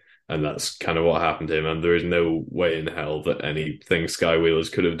offensively. And that's kind of what happened to him. And there is no way in hell that anything Sky Wheelers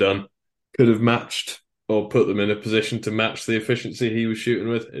could have done could have matched or put them in a position to match the efficiency he was shooting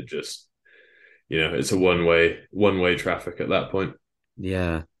with. It just, it's a one way traffic at that point.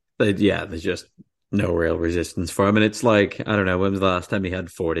 Yeah. There's just no real resistance for him. And it's like, I don't know, when was the last time he had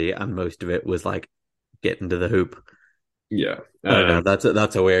 40? And most of it was like getting to the hoop. Yeah. I don't know.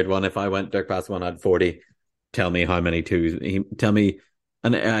 That's a weird one. If I went Dirk Paswan had 40, tell me how many twos. Tell me,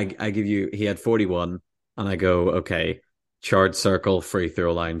 and I give you, he had 41, and I go, okay, chart circle, free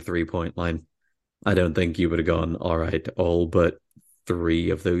throw line, 3-point line. I don't think you would have gone, all right, all but 3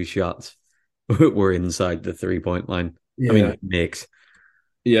 of those shots were inside the 3-point line. Yeah. I mean, makes.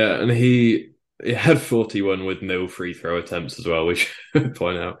 Yeah, and he had 41 with no free throw attempts as well, we should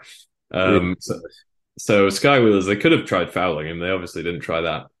point out. So Sky Wheelers, they could have tried fouling him. They obviously didn't try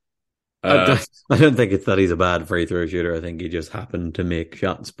that. I don't think it's that he's a bad free throw shooter. I think he just happened to make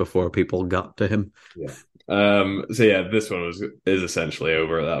shots before people got to him. Yeah. So yeah, this one is essentially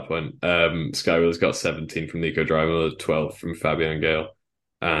over at that point. Sky Wheelers got 17 from Nico Dreimer, 12 from Fabian Gale,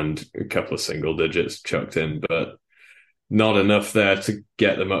 and a couple of single digits chucked in, but not enough there to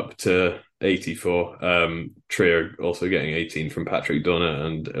get them up to 84. Trier also getting 18 from Patrick Dunne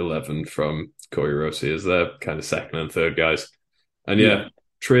and 11 from Corey Rossi as their kind of second and third guys. And yeah,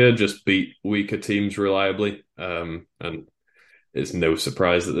 Trier just beat weaker teams reliably. And it's no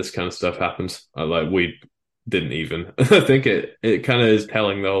surprise that this kind of stuff happens. We didn't even, I think it kind of is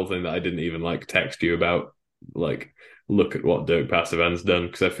telling the whole thing that I didn't even text you about, look at what Dirk Passevan's done,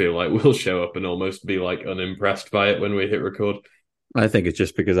 because I feel like we'll show up and almost be unimpressed by it when we hit record. I think it's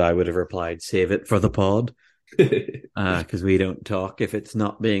just because I would have replied, save it for the pod, because we don't talk if it's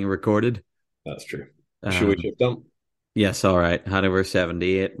not being recorded. That's true. Should we shift on? Yes, all right. Hanover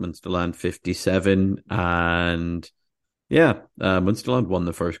 78, Munsterland 57, and Munsterland won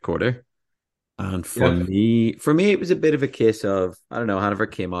the first quarter. And for me, it was a bit of a case of, I don't know, Hanover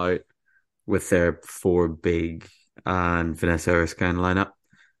came out with their 4 big and Vanessa Erskine lineup,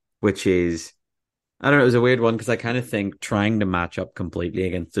 which is, I don't know, it was a weird one because I kind of think trying to match up completely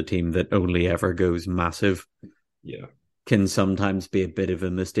against a team that only ever goes massive can sometimes be a bit of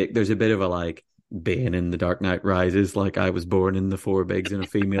a mistake. There's a bit of a being in the Dark Knight Rises, I was born in the 4 bigs and a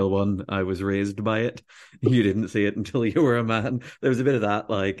female one. I was raised by it. You didn't see it until you were a man. There was a bit of that,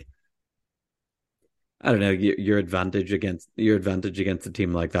 I don't know, your advantage against a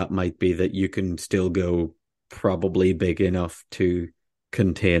team like that might be that you can still go probably big enough to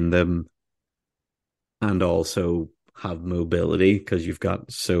contain them and also have mobility because you've got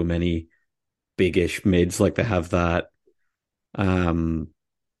so many big-ish mids. They have that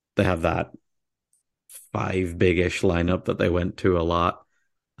 5 big-ish lineup that they went to a lot.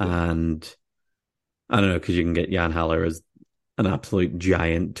 And I don't know, because you can get Jan Haller as an absolute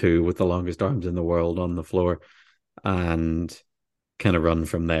giant too, with the longest arms in the world on the floor, and kind of run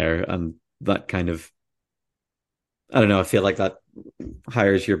from there. And that kind of, I don't know, I feel like that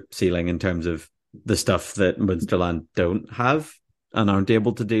higher your ceiling in terms of the stuff that Munsterland don't have and aren't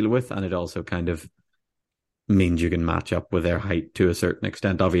able to deal with. And it also kind of means you can match up with their height to a certain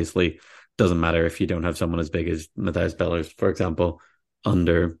extent. Obviously, doesn't matter if you don't have someone as big as Matthias Bellers, for example,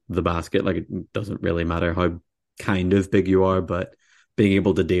 under the basket. It doesn't really matter how kind of big you are, but being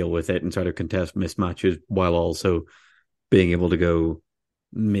able to deal with it and sort of contest mismatches while also being able to go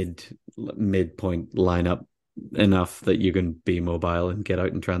midpoint lineup enough that you can be mobile and get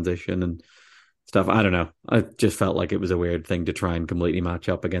out in transition and stuff. I don't know. I just felt like it was a weird thing to try and completely match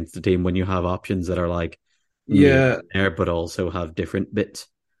up against a team when you have options that are there, but also have different bits.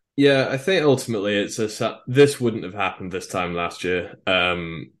 Yeah, I think ultimately this wouldn't have happened this time last year.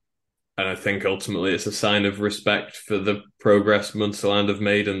 And I think ultimately it's a sign of respect for the progress Munsterland have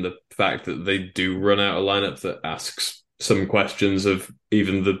made and the fact that they do run out a lineup that asks some questions of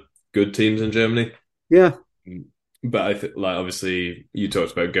even the good teams in Germany. Yeah. But I think, obviously, you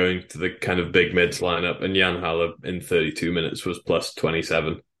talked about going to the kind of big mids lineup, and Jan Haller in 32 minutes was plus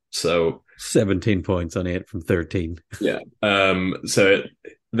 27. So 17 points on 8 from 13. Yeah.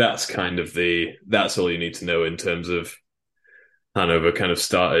 That's kind of that's all you need to know in terms of Hanover kind of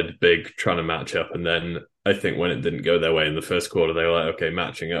started big trying to match up. And then I think when it didn't go their way in the first quarter, they were like, okay,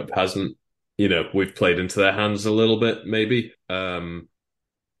 matching up hasn't, we've played into their hands a little bit, maybe. And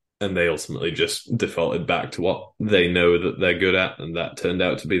they ultimately just defaulted back to what they know that they're good at. And that turned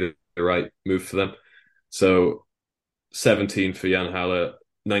out to be the right move for them. So 17 for Jan Haller,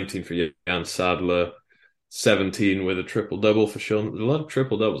 19 for Jan Sadler, 17 with a triple double for Sean. A lot of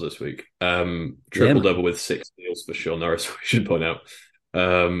triple doubles this week. Yeah, Triple man. double with 6 steals for Sean Norris, we should point out.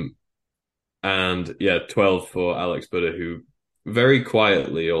 Um, and yeah, 12 for Alex Butter, who very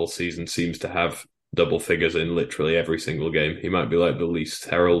quietly all season seems to have double figures in literally every single game. He might be like the least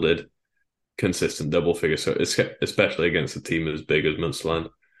heralded consistent double figure, so especially against a team as big as Munsterland.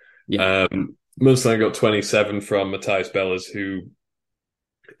 Yeah. Munsterland got 27 from Matthias Bellas, who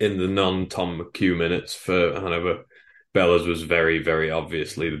in the non-Tom McHugh minutes for Hanover, Bellas was very, very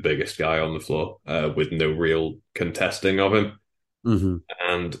obviously the biggest guy on the floor, with no real contesting of him. Hmm.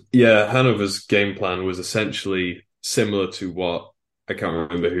 And yeah, Hanover's game plan was essentially similar to what I can't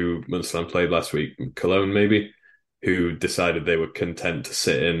remember who Munsterland played last week, Cologne maybe, who decided they were content to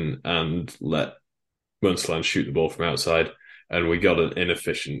sit in and let Munsterland shoot the ball from outside. And we got an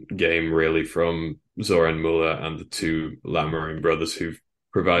inefficient game really from Zoran Muller and the two Lammering brothers who've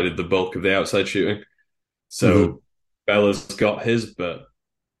provided the bulk of the outside shooting. Hmm. So Bella's got his, but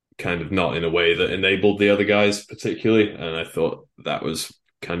kind of not in a way that enabled the other guys particularly. And I thought that was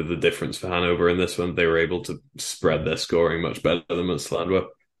kind of the difference for Hanover in this one. They were able to spread their scoring much better than Munsterland were.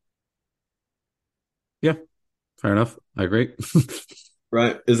 Yeah, fair enough. I agree.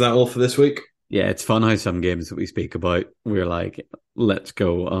 Right. Is that all for this week? Yeah, it's fun how some games that we speak about, we're like, let's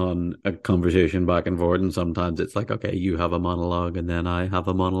go on a conversation back and forth. And sometimes it's like, okay, you have a monologue and then I have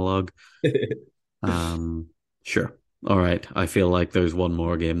a monologue. Um, sure. All right. I feel like there's one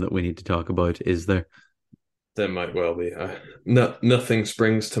more game that we need to talk about. Is there? There might well be. Nothing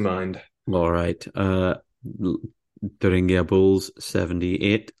springs to mind. All right. Thuringia Bulls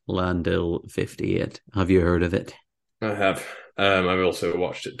 78, Landil 58. Have you heard of it? I have. I've also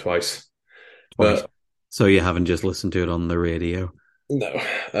watched it twice. Twice. But So you haven't just listened to it on the radio? no.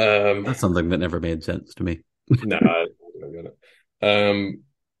 That's something that never made sense to me. No, I don't get it.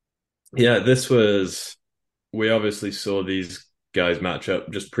 Yeah, this was. We obviously saw these guys match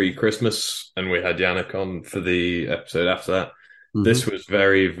up just pre-Christmas, and we had Yannick on for the episode after that. Hmm. This was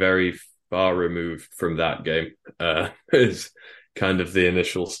very, very far removed from that game. Is kind of the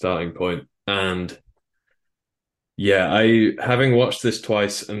initial starting point, and yeah, I having watched this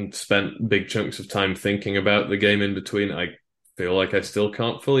twice and spent big chunks of time thinking about the game in between, I feel like I still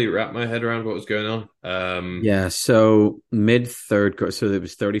can't fully wrap my head around what was going on. Yeah, so mid third quarter, so it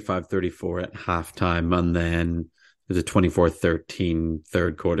was 35-34 at halftime, and then it was a 24-13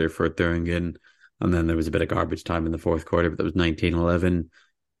 third quarter for Thuringen, and then there was a bit of garbage time in the fourth quarter, but that was 19-11.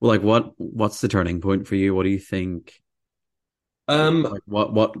 Well, like what's the turning point for you? What do you think? um, Like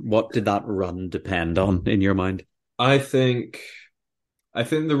what did that run depend on in your mind? I think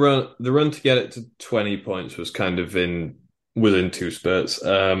the run to get it to 20 points was kind of in within two spurts.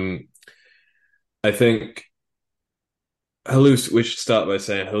 I think we should start by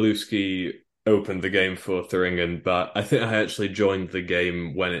saying Haluski opened the game for Thuringen, but I think I actually joined the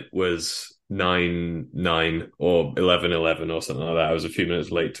game when it was 9-9 or 11-11 or something like that. I was a few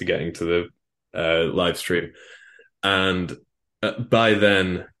minutes late to getting to the live stream. And by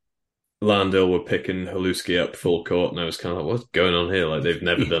then, Landil were picking Haluski up full court, and I was kind of like, what's going on here? Like, they've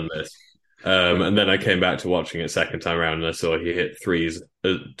never done this. And then I came back to watching it second time around, and I saw he hit threes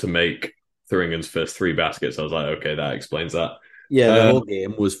to make Thuringen's first three baskets. I was like, okay, that explains that. Yeah, the Um, whole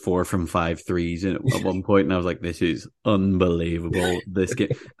game was 4 from 5 threes at one point, and I was like, "This is unbelievable." This game,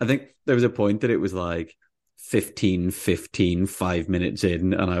 I think there was a point that it was like 15-15, 5 minutes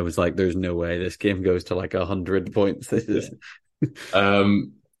in, and I was like, "There's no way this game goes to like 100 points." This yeah. is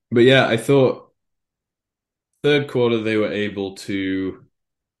But yeah, I thought third quarter they were able to.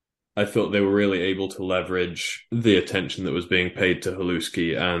 I thought they were really able to leverage the attention that was being paid to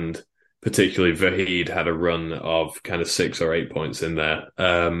Haluski, and particularly Vahid had a run of kind of 6 or 8 points in there.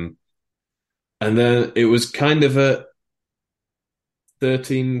 And then it was kind of a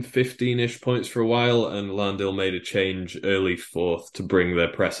 13, 15-ish points for a while, and Landil made a change early fourth to bring their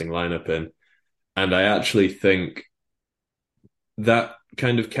pressing lineup in. And I actually think that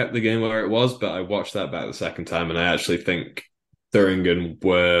kind of kept the game where it was, but I watched that back the second time, and I actually think Thuringen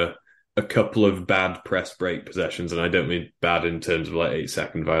were a couple of bad press break possessions, and I don't mean bad in terms of like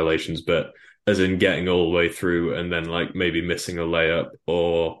 8-second violations, but as in getting all the way through and then like maybe missing a layup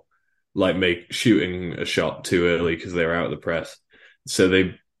or like shooting a shot too early because they were out of the press. So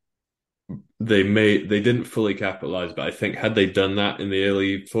they didn't fully capitalize, but I think had they done that in the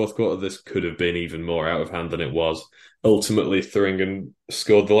early fourth quarter, this could have been even more out of hand than it was. Ultimately, Thuringen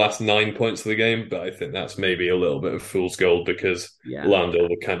scored the last 9 points of the game, but I think that's maybe a little bit of fool's gold because yeah, Landil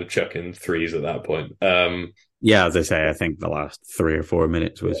were kind of chucking threes at that point. yeah. As I say, I think the last 3 or 4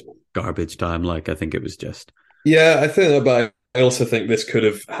 minutes was garbage time. Like I think it was just Yeah, I think that, but also think this could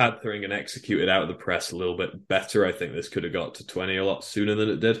have had Thuringen executed out of the press a little bit better. I think this could have got to 20 a lot sooner than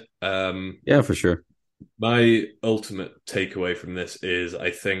it did. Yeah, for sure. My ultimate takeaway from this is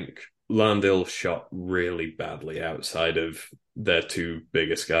I think Landil shot really badly outside of their two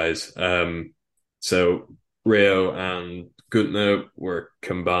biggest guys. So Rio and Guntner were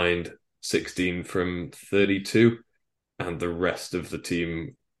combined 16 from 32, and the rest of the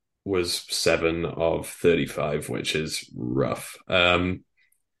team was 7 of 35, which is rough.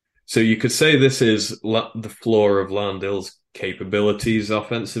 So you could say this is the floor of Landil's capabilities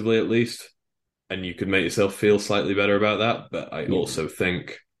offensively, at least, and you could make yourself feel slightly better about that. But I Yeah. also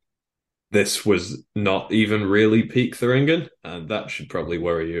think this was not even really peak Thuringen, and that should probably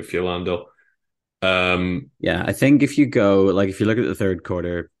worry you if you're Landil. Yeah, I think if you go, like, if you look at the third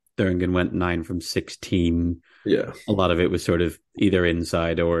quarter, Thuringen went 9 from 16. Yeah, A lot of it was sort of either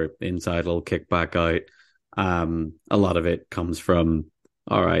inside or inside will kick back out. A lot of it comes from,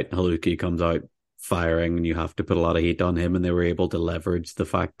 all right, Haluki comes out firing and you have to put a lot of heat on him. And they were able to leverage the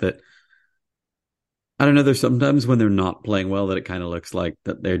fact that, I don't know, there's sometimes when they're not playing well that it kind of looks like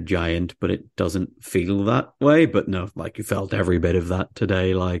that they're giant, but it doesn't feel that way. But no, like you felt every bit of that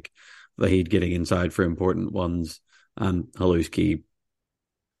today, like the heat getting inside for important ones. And Haluski,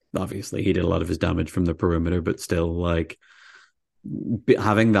 obviously, he did a lot of his damage from the perimeter, but still, like,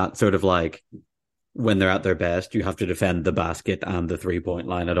 having that sort of like when they're at their best, you have to defend the basket and the 3-point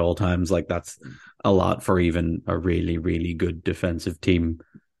line at all times. Like, that's a lot for even a really, really good defensive team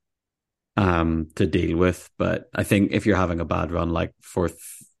to deal with. But I think if you're having a bad run, like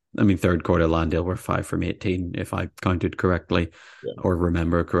third quarter Landale were 5 from 18, if I counted correctly or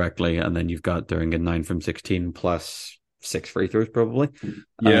remember correctly. And then you've got Thuringen 9 from 16 plus 6 free throws, probably.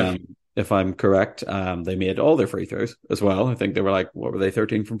 yeah, If I'm correct, they made all their free throws as well. I think they were like, what were they,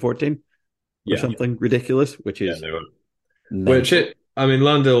 13 from 14 or yeah, something ridiculous, which yeah. is They were. Which mental. it, I mean,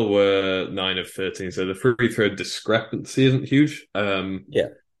 Landil were 9 of 13, so the free throw discrepancy isn't huge. Yeah.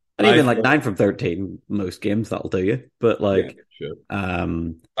 And I even like thought, 9 from 13, most games that'll do you. But yeah, like, sure.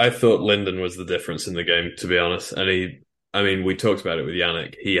 um, I thought Linden was the difference in the game, to be honest. And I mean, we talked about it with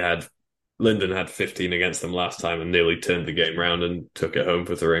Yannick. Linden had 15 against them last time and nearly turned the game round and took it home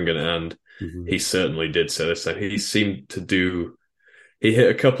for Thuringen, and mhm. he certainly did so this time. He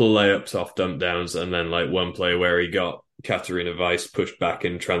hit a couple of layups off dump downs, and then like one play where he got Katarina Weiss pushed back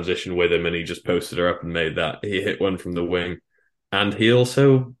in transition with him, and he just posted her up and made that. He hit one from the wing, and he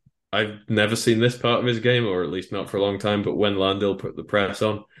also, I've never seen this part of his game, or at least not for a long time. But when Landil put the press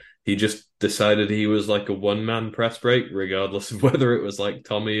on, he just decided he was like a one-man press break, regardless of whether it was like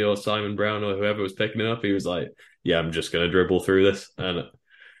Tommy or Simon Brown or whoever was picking him up. He was like, "Yeah, I'm just going to dribble through this," and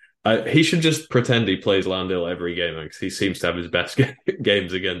he should just pretend he plays Landil every game because he seems to have his best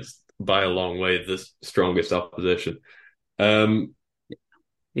games against by a long way the strongest opposition. Um,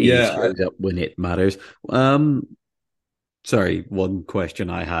 He yeah, shows up when it matters. Sorry, one question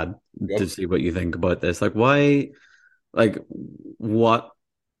I had to see what you think about this. Like, what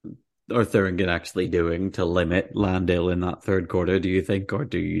are Thuringen actually doing to limit Landale in that third quarter, do you think? Or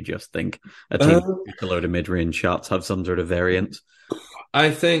do you just think a team um, with a load of mid-range shots have some sort of variance?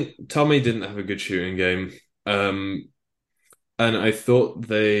 I think Tommy didn't have a good shooting game, and I thought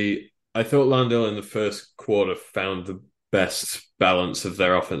Landale in the first quarter found the best balance of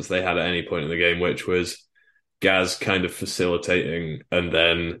their offense they had at any point in the game, which was Gaz kind of facilitating, and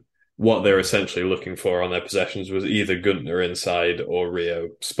then what they're essentially looking for on their possessions was either Gunther inside or Rio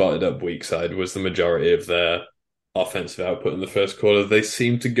spotted up weak side was the majority of their offensive output in the first quarter. They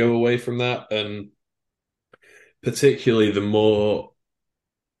seemed to go away from that, and particularly the more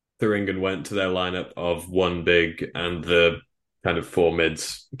Thuringen went to their lineup of one big and the kind of four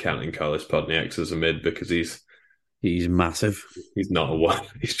mids, counting Carlos Podnieks as a mid because He's massive. he's not a one.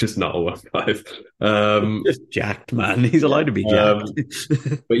 He's just not a 1-5. Just jacked, man. He's allowed to be jacked.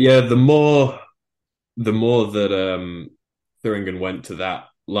 But yeah, the more that Thuringen went to that,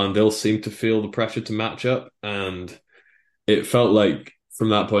 Landil seemed to feel the pressure to match up, and it felt like from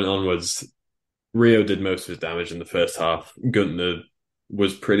that point onwards, Rio did most of his damage in the first half. Gunther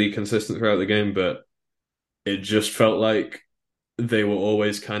was pretty consistent throughout the game, but it just felt like they were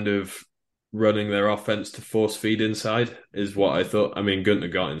always kind of running their offense to force feed inside, is what I thought. I mean, Gunther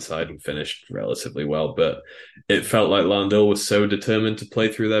got inside and finished relatively well, but it felt like Landil was so determined to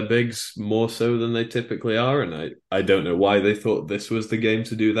play through their bigs more so than they typically are, and I don't know why they thought this was the game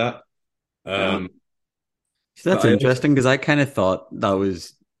to do that. Uh, Um, so but that's interesting because I kind of thought that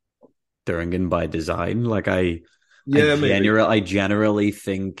was Thuringen by design. Like yeah, maybe. I generally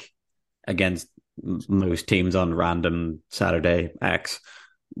think against most teams on random Saturday X,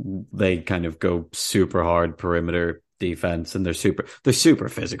 they kind of go super hard perimeter defense, and they're super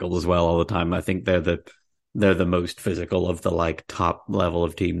physical as well all the time. I think they're the most physical of the like top level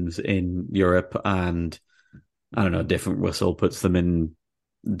of teams in Europe, and I don't know, different whistle puts them in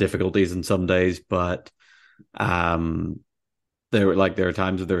difficulties in some days, but there are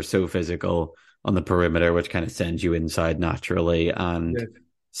times where they're so physical on the perimeter, which kind of sends you inside naturally, and Yeah.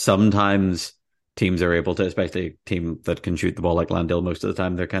 sometimes teams are able to, especially a team that can shoot the ball like Landil most of the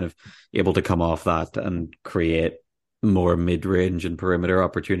time, they're kind of able to come off that and create more mid-range and perimeter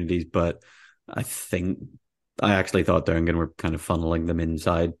opportunities. But I actually thought Thüringen were kind of funneling them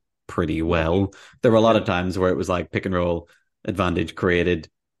inside pretty well. There were a lot of times where it was like pick and roll, advantage created,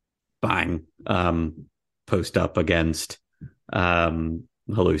 bang, post up against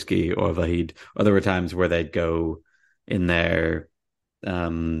Haluski or Vahid. Or there were times where they'd go in their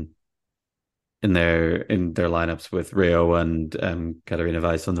lineups with Rio and Katarina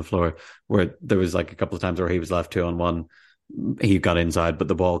Weiss on the floor, where there was like a couple of times where he was left 2-on-1. He got inside, but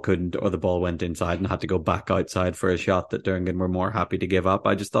the ball couldn't, or the ball went inside and had to go back outside for a shot that Thüringen were more happy to give up.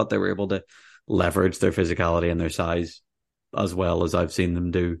 I just thought they were able to leverage their physicality and their size as well as I've seen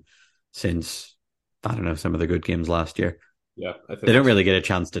them do since, I don't know, some of the good games last year. Yeah, I think they don't really get a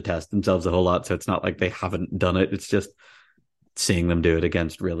chance to test themselves a whole lot, so it's not like they haven't done it. It's just seeing them do it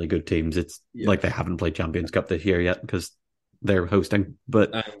against really good teams. It's like they haven't played Champions Cup this year yet because they're hosting.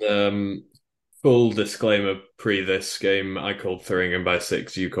 But and full disclaimer, pre this game, I called Thüringen by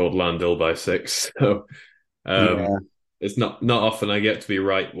 6. You called Landil by 6. So it's not often I get to be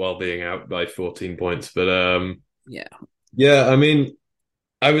right while being out by 14 points. But yeah. I mean,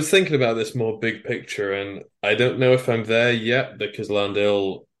 I was thinking about this more big picture, and I don't know if I'm there yet because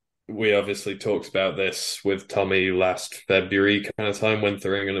Landil. We obviously talked about this with Tommy last February kind of time when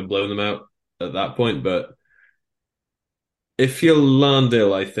Thüringen had blown them out at that point. But if you're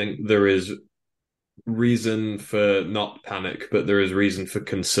Landil, I think there is reason for not panic, but there is reason for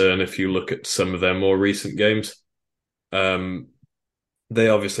concern if you look at some of their more recent games. They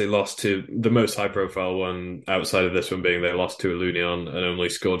obviously lost to the most high-profile one outside of this one being they lost to Ilunion and only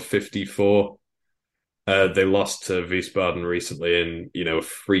scored 54. They lost to Wiesbaden recently in, a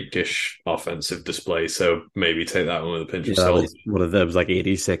freakish offensive display. So maybe take that one with a pinch of salt. One of them was like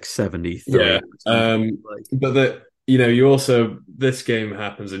 86-73. Yeah. But you also, this game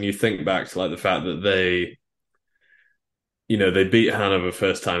happens and you think back to like the fact that they beat Hanover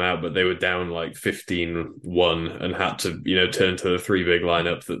first time out, but they were down like 15-1 and had to, turn to the three big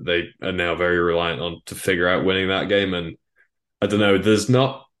lineup that they are now very reliant on to figure out winning that game. And I don't know, there's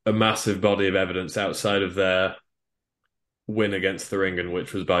not a massive body of evidence outside of their win against Thüringen,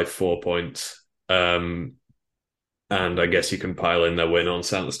 which was by 4 points. And I guess you can pile in their win on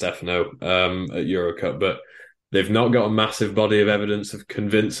Santa Stefano at Eurocup, but they've not got a massive body of evidence of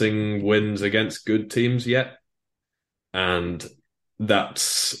convincing wins against good teams yet. And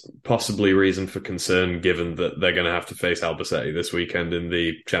that's possibly reason for concern given that they're going to have to face Albacete this weekend in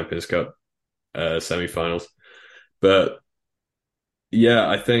the Champions Cup semi-finals. But yeah,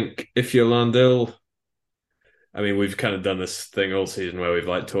 I think if you're Landil, I mean, we've kind of done this thing all season where we've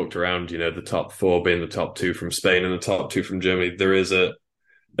like talked around, the top 4 being the top 2 from Spain and the top 2 from Germany. There is a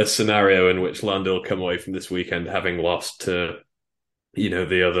scenario in which Landil come away from this weekend having lost to,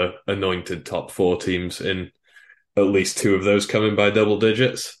 the other anointed top 4 teams in at least 2 of those coming by double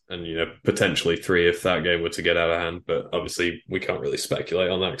digits and, potentially 3 if that game were to get out of hand. But obviously we can't really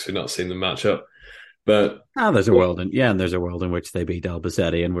speculate on that because we've not seen them match up. But there's a world in which they beat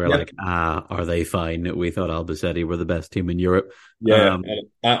Albacete and we're like, are they fine? We thought Albacete were the best team in Europe. Yeah,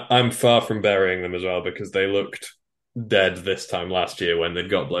 I'm far from burying them as well because they looked dead this time last year when they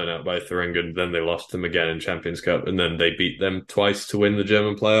got blown out by Thüringen. Then they lost them again in Champions Cup, and then they beat them twice to win the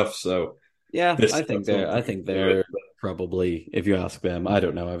German playoffs. So yeah, I think they're probably, if you ask them, I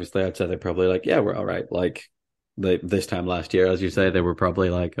don't know. Obviously, I'd say they're probably like, yeah, we're all right. Like this time last year, as you say, they were probably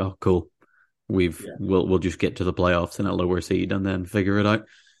like, oh, cool. We'll just get to the playoffs in a lower seed and then figure it out.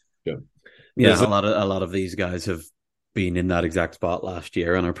 Yeah, a lot of these guys have been in that exact spot last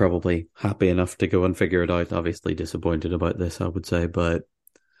year and are probably happy enough to go and figure it out. Obviously disappointed about this, I would say, but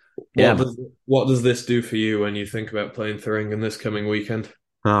yeah. What does this do for you when you think about playing Thüringen this coming weekend?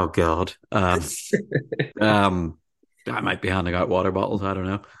 Oh God, I might be handing out water bottles. I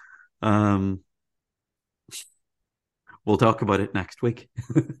don't know. We'll talk about it next week.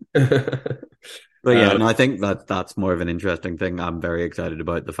 But yeah, I think that's more of an interesting thing. I'm very excited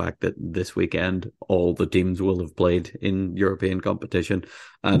about the fact that this weekend all the teams will have played in European competition,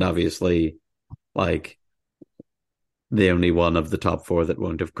 and obviously, like the only one of the top 4 that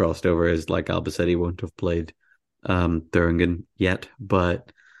won't have crossed over is like Albacete won't have played Thüringen yet.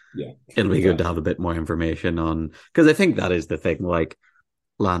 But Yeah, it'll be good to exactly. have a bit more information on, because I think that is the thing. Like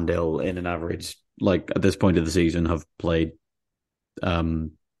Landale, in an average, like at this point of the season, have played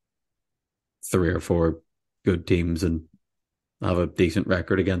um 3 or 4 good teams and have a decent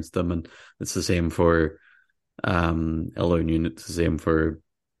record against them, and it's the same for Elonian. It's the same for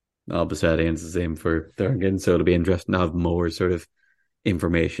Albacete, and it's the same for Thurgan. So it'll be interesting to have more sort of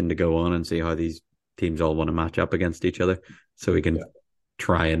information to go on and see how these teams all want to match up against each other, so we can Yeah.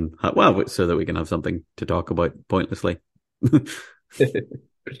 try and so that we can have something to talk about pointlessly.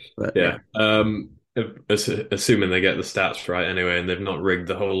 But Yeah. yeah, Assuming they get the stats right anyway, and they've not rigged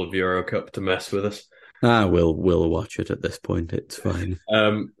the whole of Euro Cup to mess with us. we'll watch it at this point. It's fine.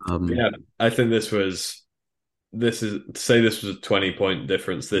 Um, Um, yeah, I think this was a 20-point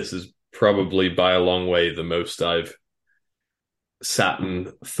difference. This is probably by a long way the most I've sat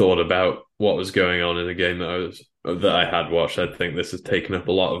and thought about what was going on in a game that I had watched. I think this has taken up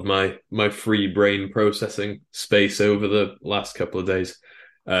a lot of my free brain processing space over the last couple of days.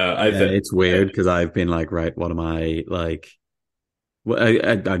 I yeah, think it's weird because I've been like, right, what am I like? Well,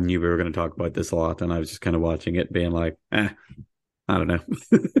 I knew we were going to talk about this a lot, and I was just kind of watching it, being like, I don't know.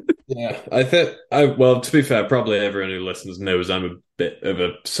 Yeah, I think well, to be fair, probably everyone who listens knows I'm a bit of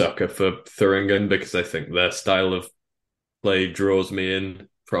a sucker for Thuringen because I think their style of play draws me in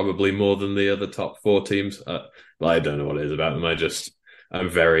probably more than the other top four teams. Well, I don't know what it is about them. I'm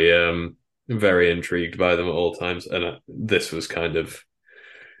very intrigued by them at all times, and this was kind of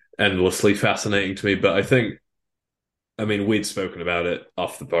endlessly fascinating to me. But I mean, we'd spoken about it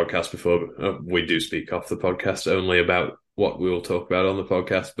off the podcast before. We do speak off the podcast only about what we will talk about on the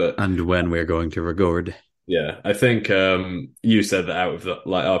podcast, but And when we're going to record. yeah, I think you said that out of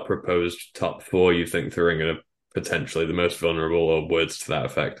our proposed top four, you think Thuringen are potentially the most vulnerable, or words to that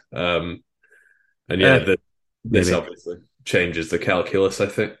effect. And yeah, this Maybe. obviously changes the calculus. I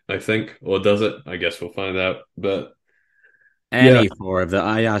think, or does it? I guess we'll find out. But yeah, Any four of the,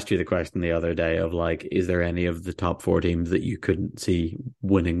 I asked you the question the other day of like, is there any of the top 4 teams that you couldn't see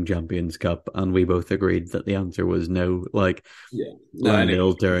winning Champions Cup? And we both agreed that the answer was no. Like, yeah, no,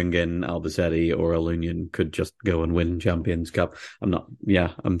 Landale, Thuringen, Albacete, or Alunion could just go and win Champions Cup. And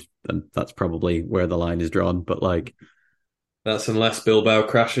that's probably where the line is drawn. But like, that's unless Bilbao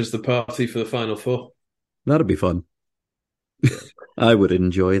crashes the party for the final four. that'd be fun. I would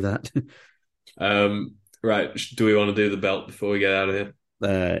enjoy that. Right, do we want to do the belt before we get out of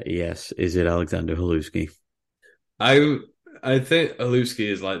here? Yes. Is it Alexander Haluski? I I think Aluski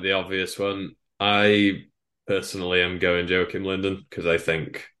is like the obvious one. I personally am going Joachim Linden because I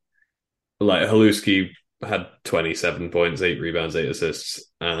think like Haluski had 27 points, 8 rebounds, 8 assists,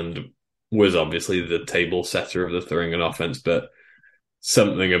 and was obviously the table setter of the Thuringen offense. But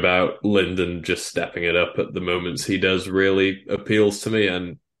something about Linden just stepping it up at the moments he does really appeals to me.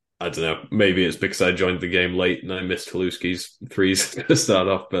 And I don't know, maybe it's because I joined the game late and I missed Haluski's threes to start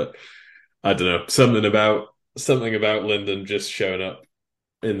off, but I don't know, something about Linden just showing up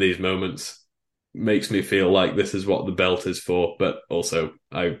in these moments makes me feel like this is what the belt is for. But also,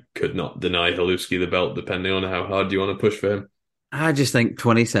 I could not deny Haluski the belt, depending on how hard you want to push for him. I just think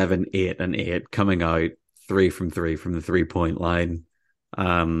 27, 8, and 8 coming out 3 from the 3 point line,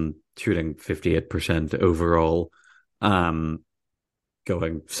 shooting 58% overall,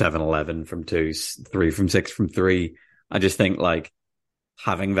 going 7-11 from two, 3 from 6 from three. I just think like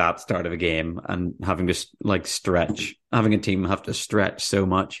having that start of a game and having to like having a team have to stretch so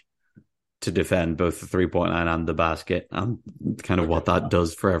much to defend both the 3 point line and the basket, and kind of what that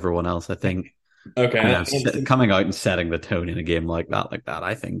does for everyone else. I think, Okay, coming out and setting the tone in a game like that,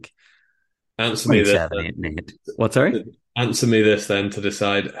 I think answer me this 27, 8, then. and 8. What, sorry? Answer me this then to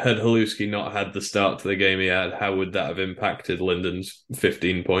decide: had Haluski not had the start to the game he had, how would that have impacted Linden's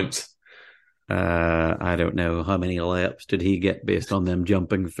 15 points? I don't know. How many layups did he get based on them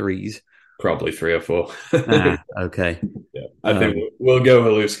jumping threes? Probably 3 or 4. Okay. Yeah, I think we'll go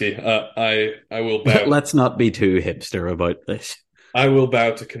Haluski. I will bow. Let's not be too hipster about this. I will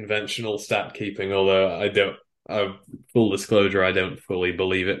bow to conventional stat keeping, although I don't. Full disclosure, I don't fully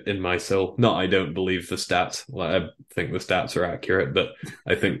believe it in my soul. Not I don't believe the stats. Like, I think the stats are accurate, but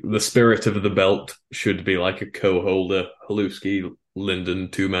I think the spirit of the belt should be like a co-holder Haluski Linden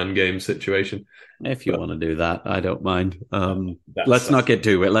 2-man game situation. If you But want to do that, I don't mind. that's Let's not get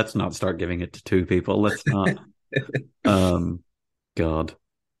to it. Let's not start giving it to 2 people. Let's not. God.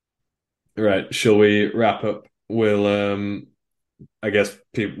 Right. Shall we wrap up? I guess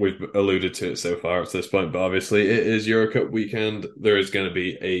we've alluded to it so far at this point, but obviously it is Euro Cup weekend. There is going to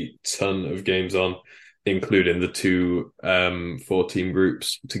be a ton of games on, including the two 4-team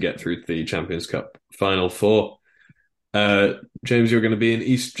groups to get through the Champions Cup Final Four. James, you're going to be in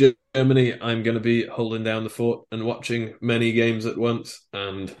East Germany. I'm going to be holding down the fort and watching many games at once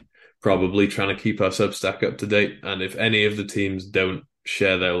and probably trying to keep our Substack up to date. And if any of the teams don't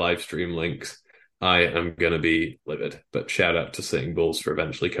share their live stream links, I am going to be livid. But shout out to Sitting Bulls for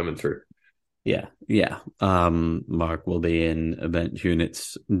eventually coming through. Yeah, yeah. Mark will be in a bench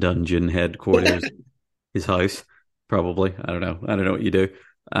unit's dungeon headquarters, his house, probably. I don't know. I don't know what you do.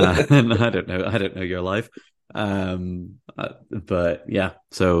 And I don't know. I don't know your life. But yeah,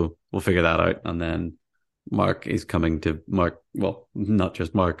 so we'll figure that out. And then Mark is coming to well, not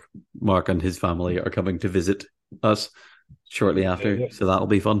just Mark. Mark and his family are coming to visit us shortly after. Yeah. So that'll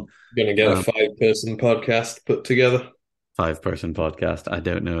be fun. Going to get a 5-person podcast put together. 5-person podcast. I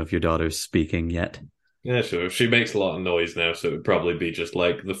don't know if your daughter's speaking yet. Yeah, sure. She makes a lot of noise now, so it would probably be just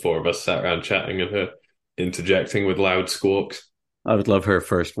like the four of us sat around chatting and her interjecting with loud squawks. I would love her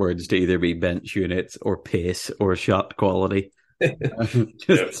first words to either be bench units or pace or shot quality.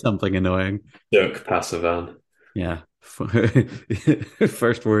 Just something annoying. Dirk Passavan. Yeah.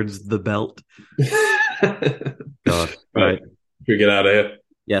 First words, the belt. God. Right. Should we get out of here?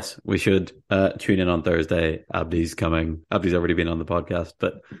 Yes, we should tune in on Thursday. Abdi's coming. Abdi's already been on the podcast,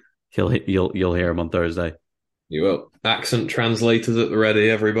 but you'll hear him on Thursday. You will. Accent translators at the ready,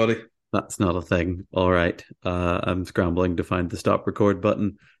 everybody. That's not a thing. All right. I'm scrambling to find the stop record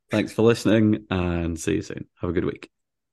button. Thanks for listening and see you soon. Have a good week.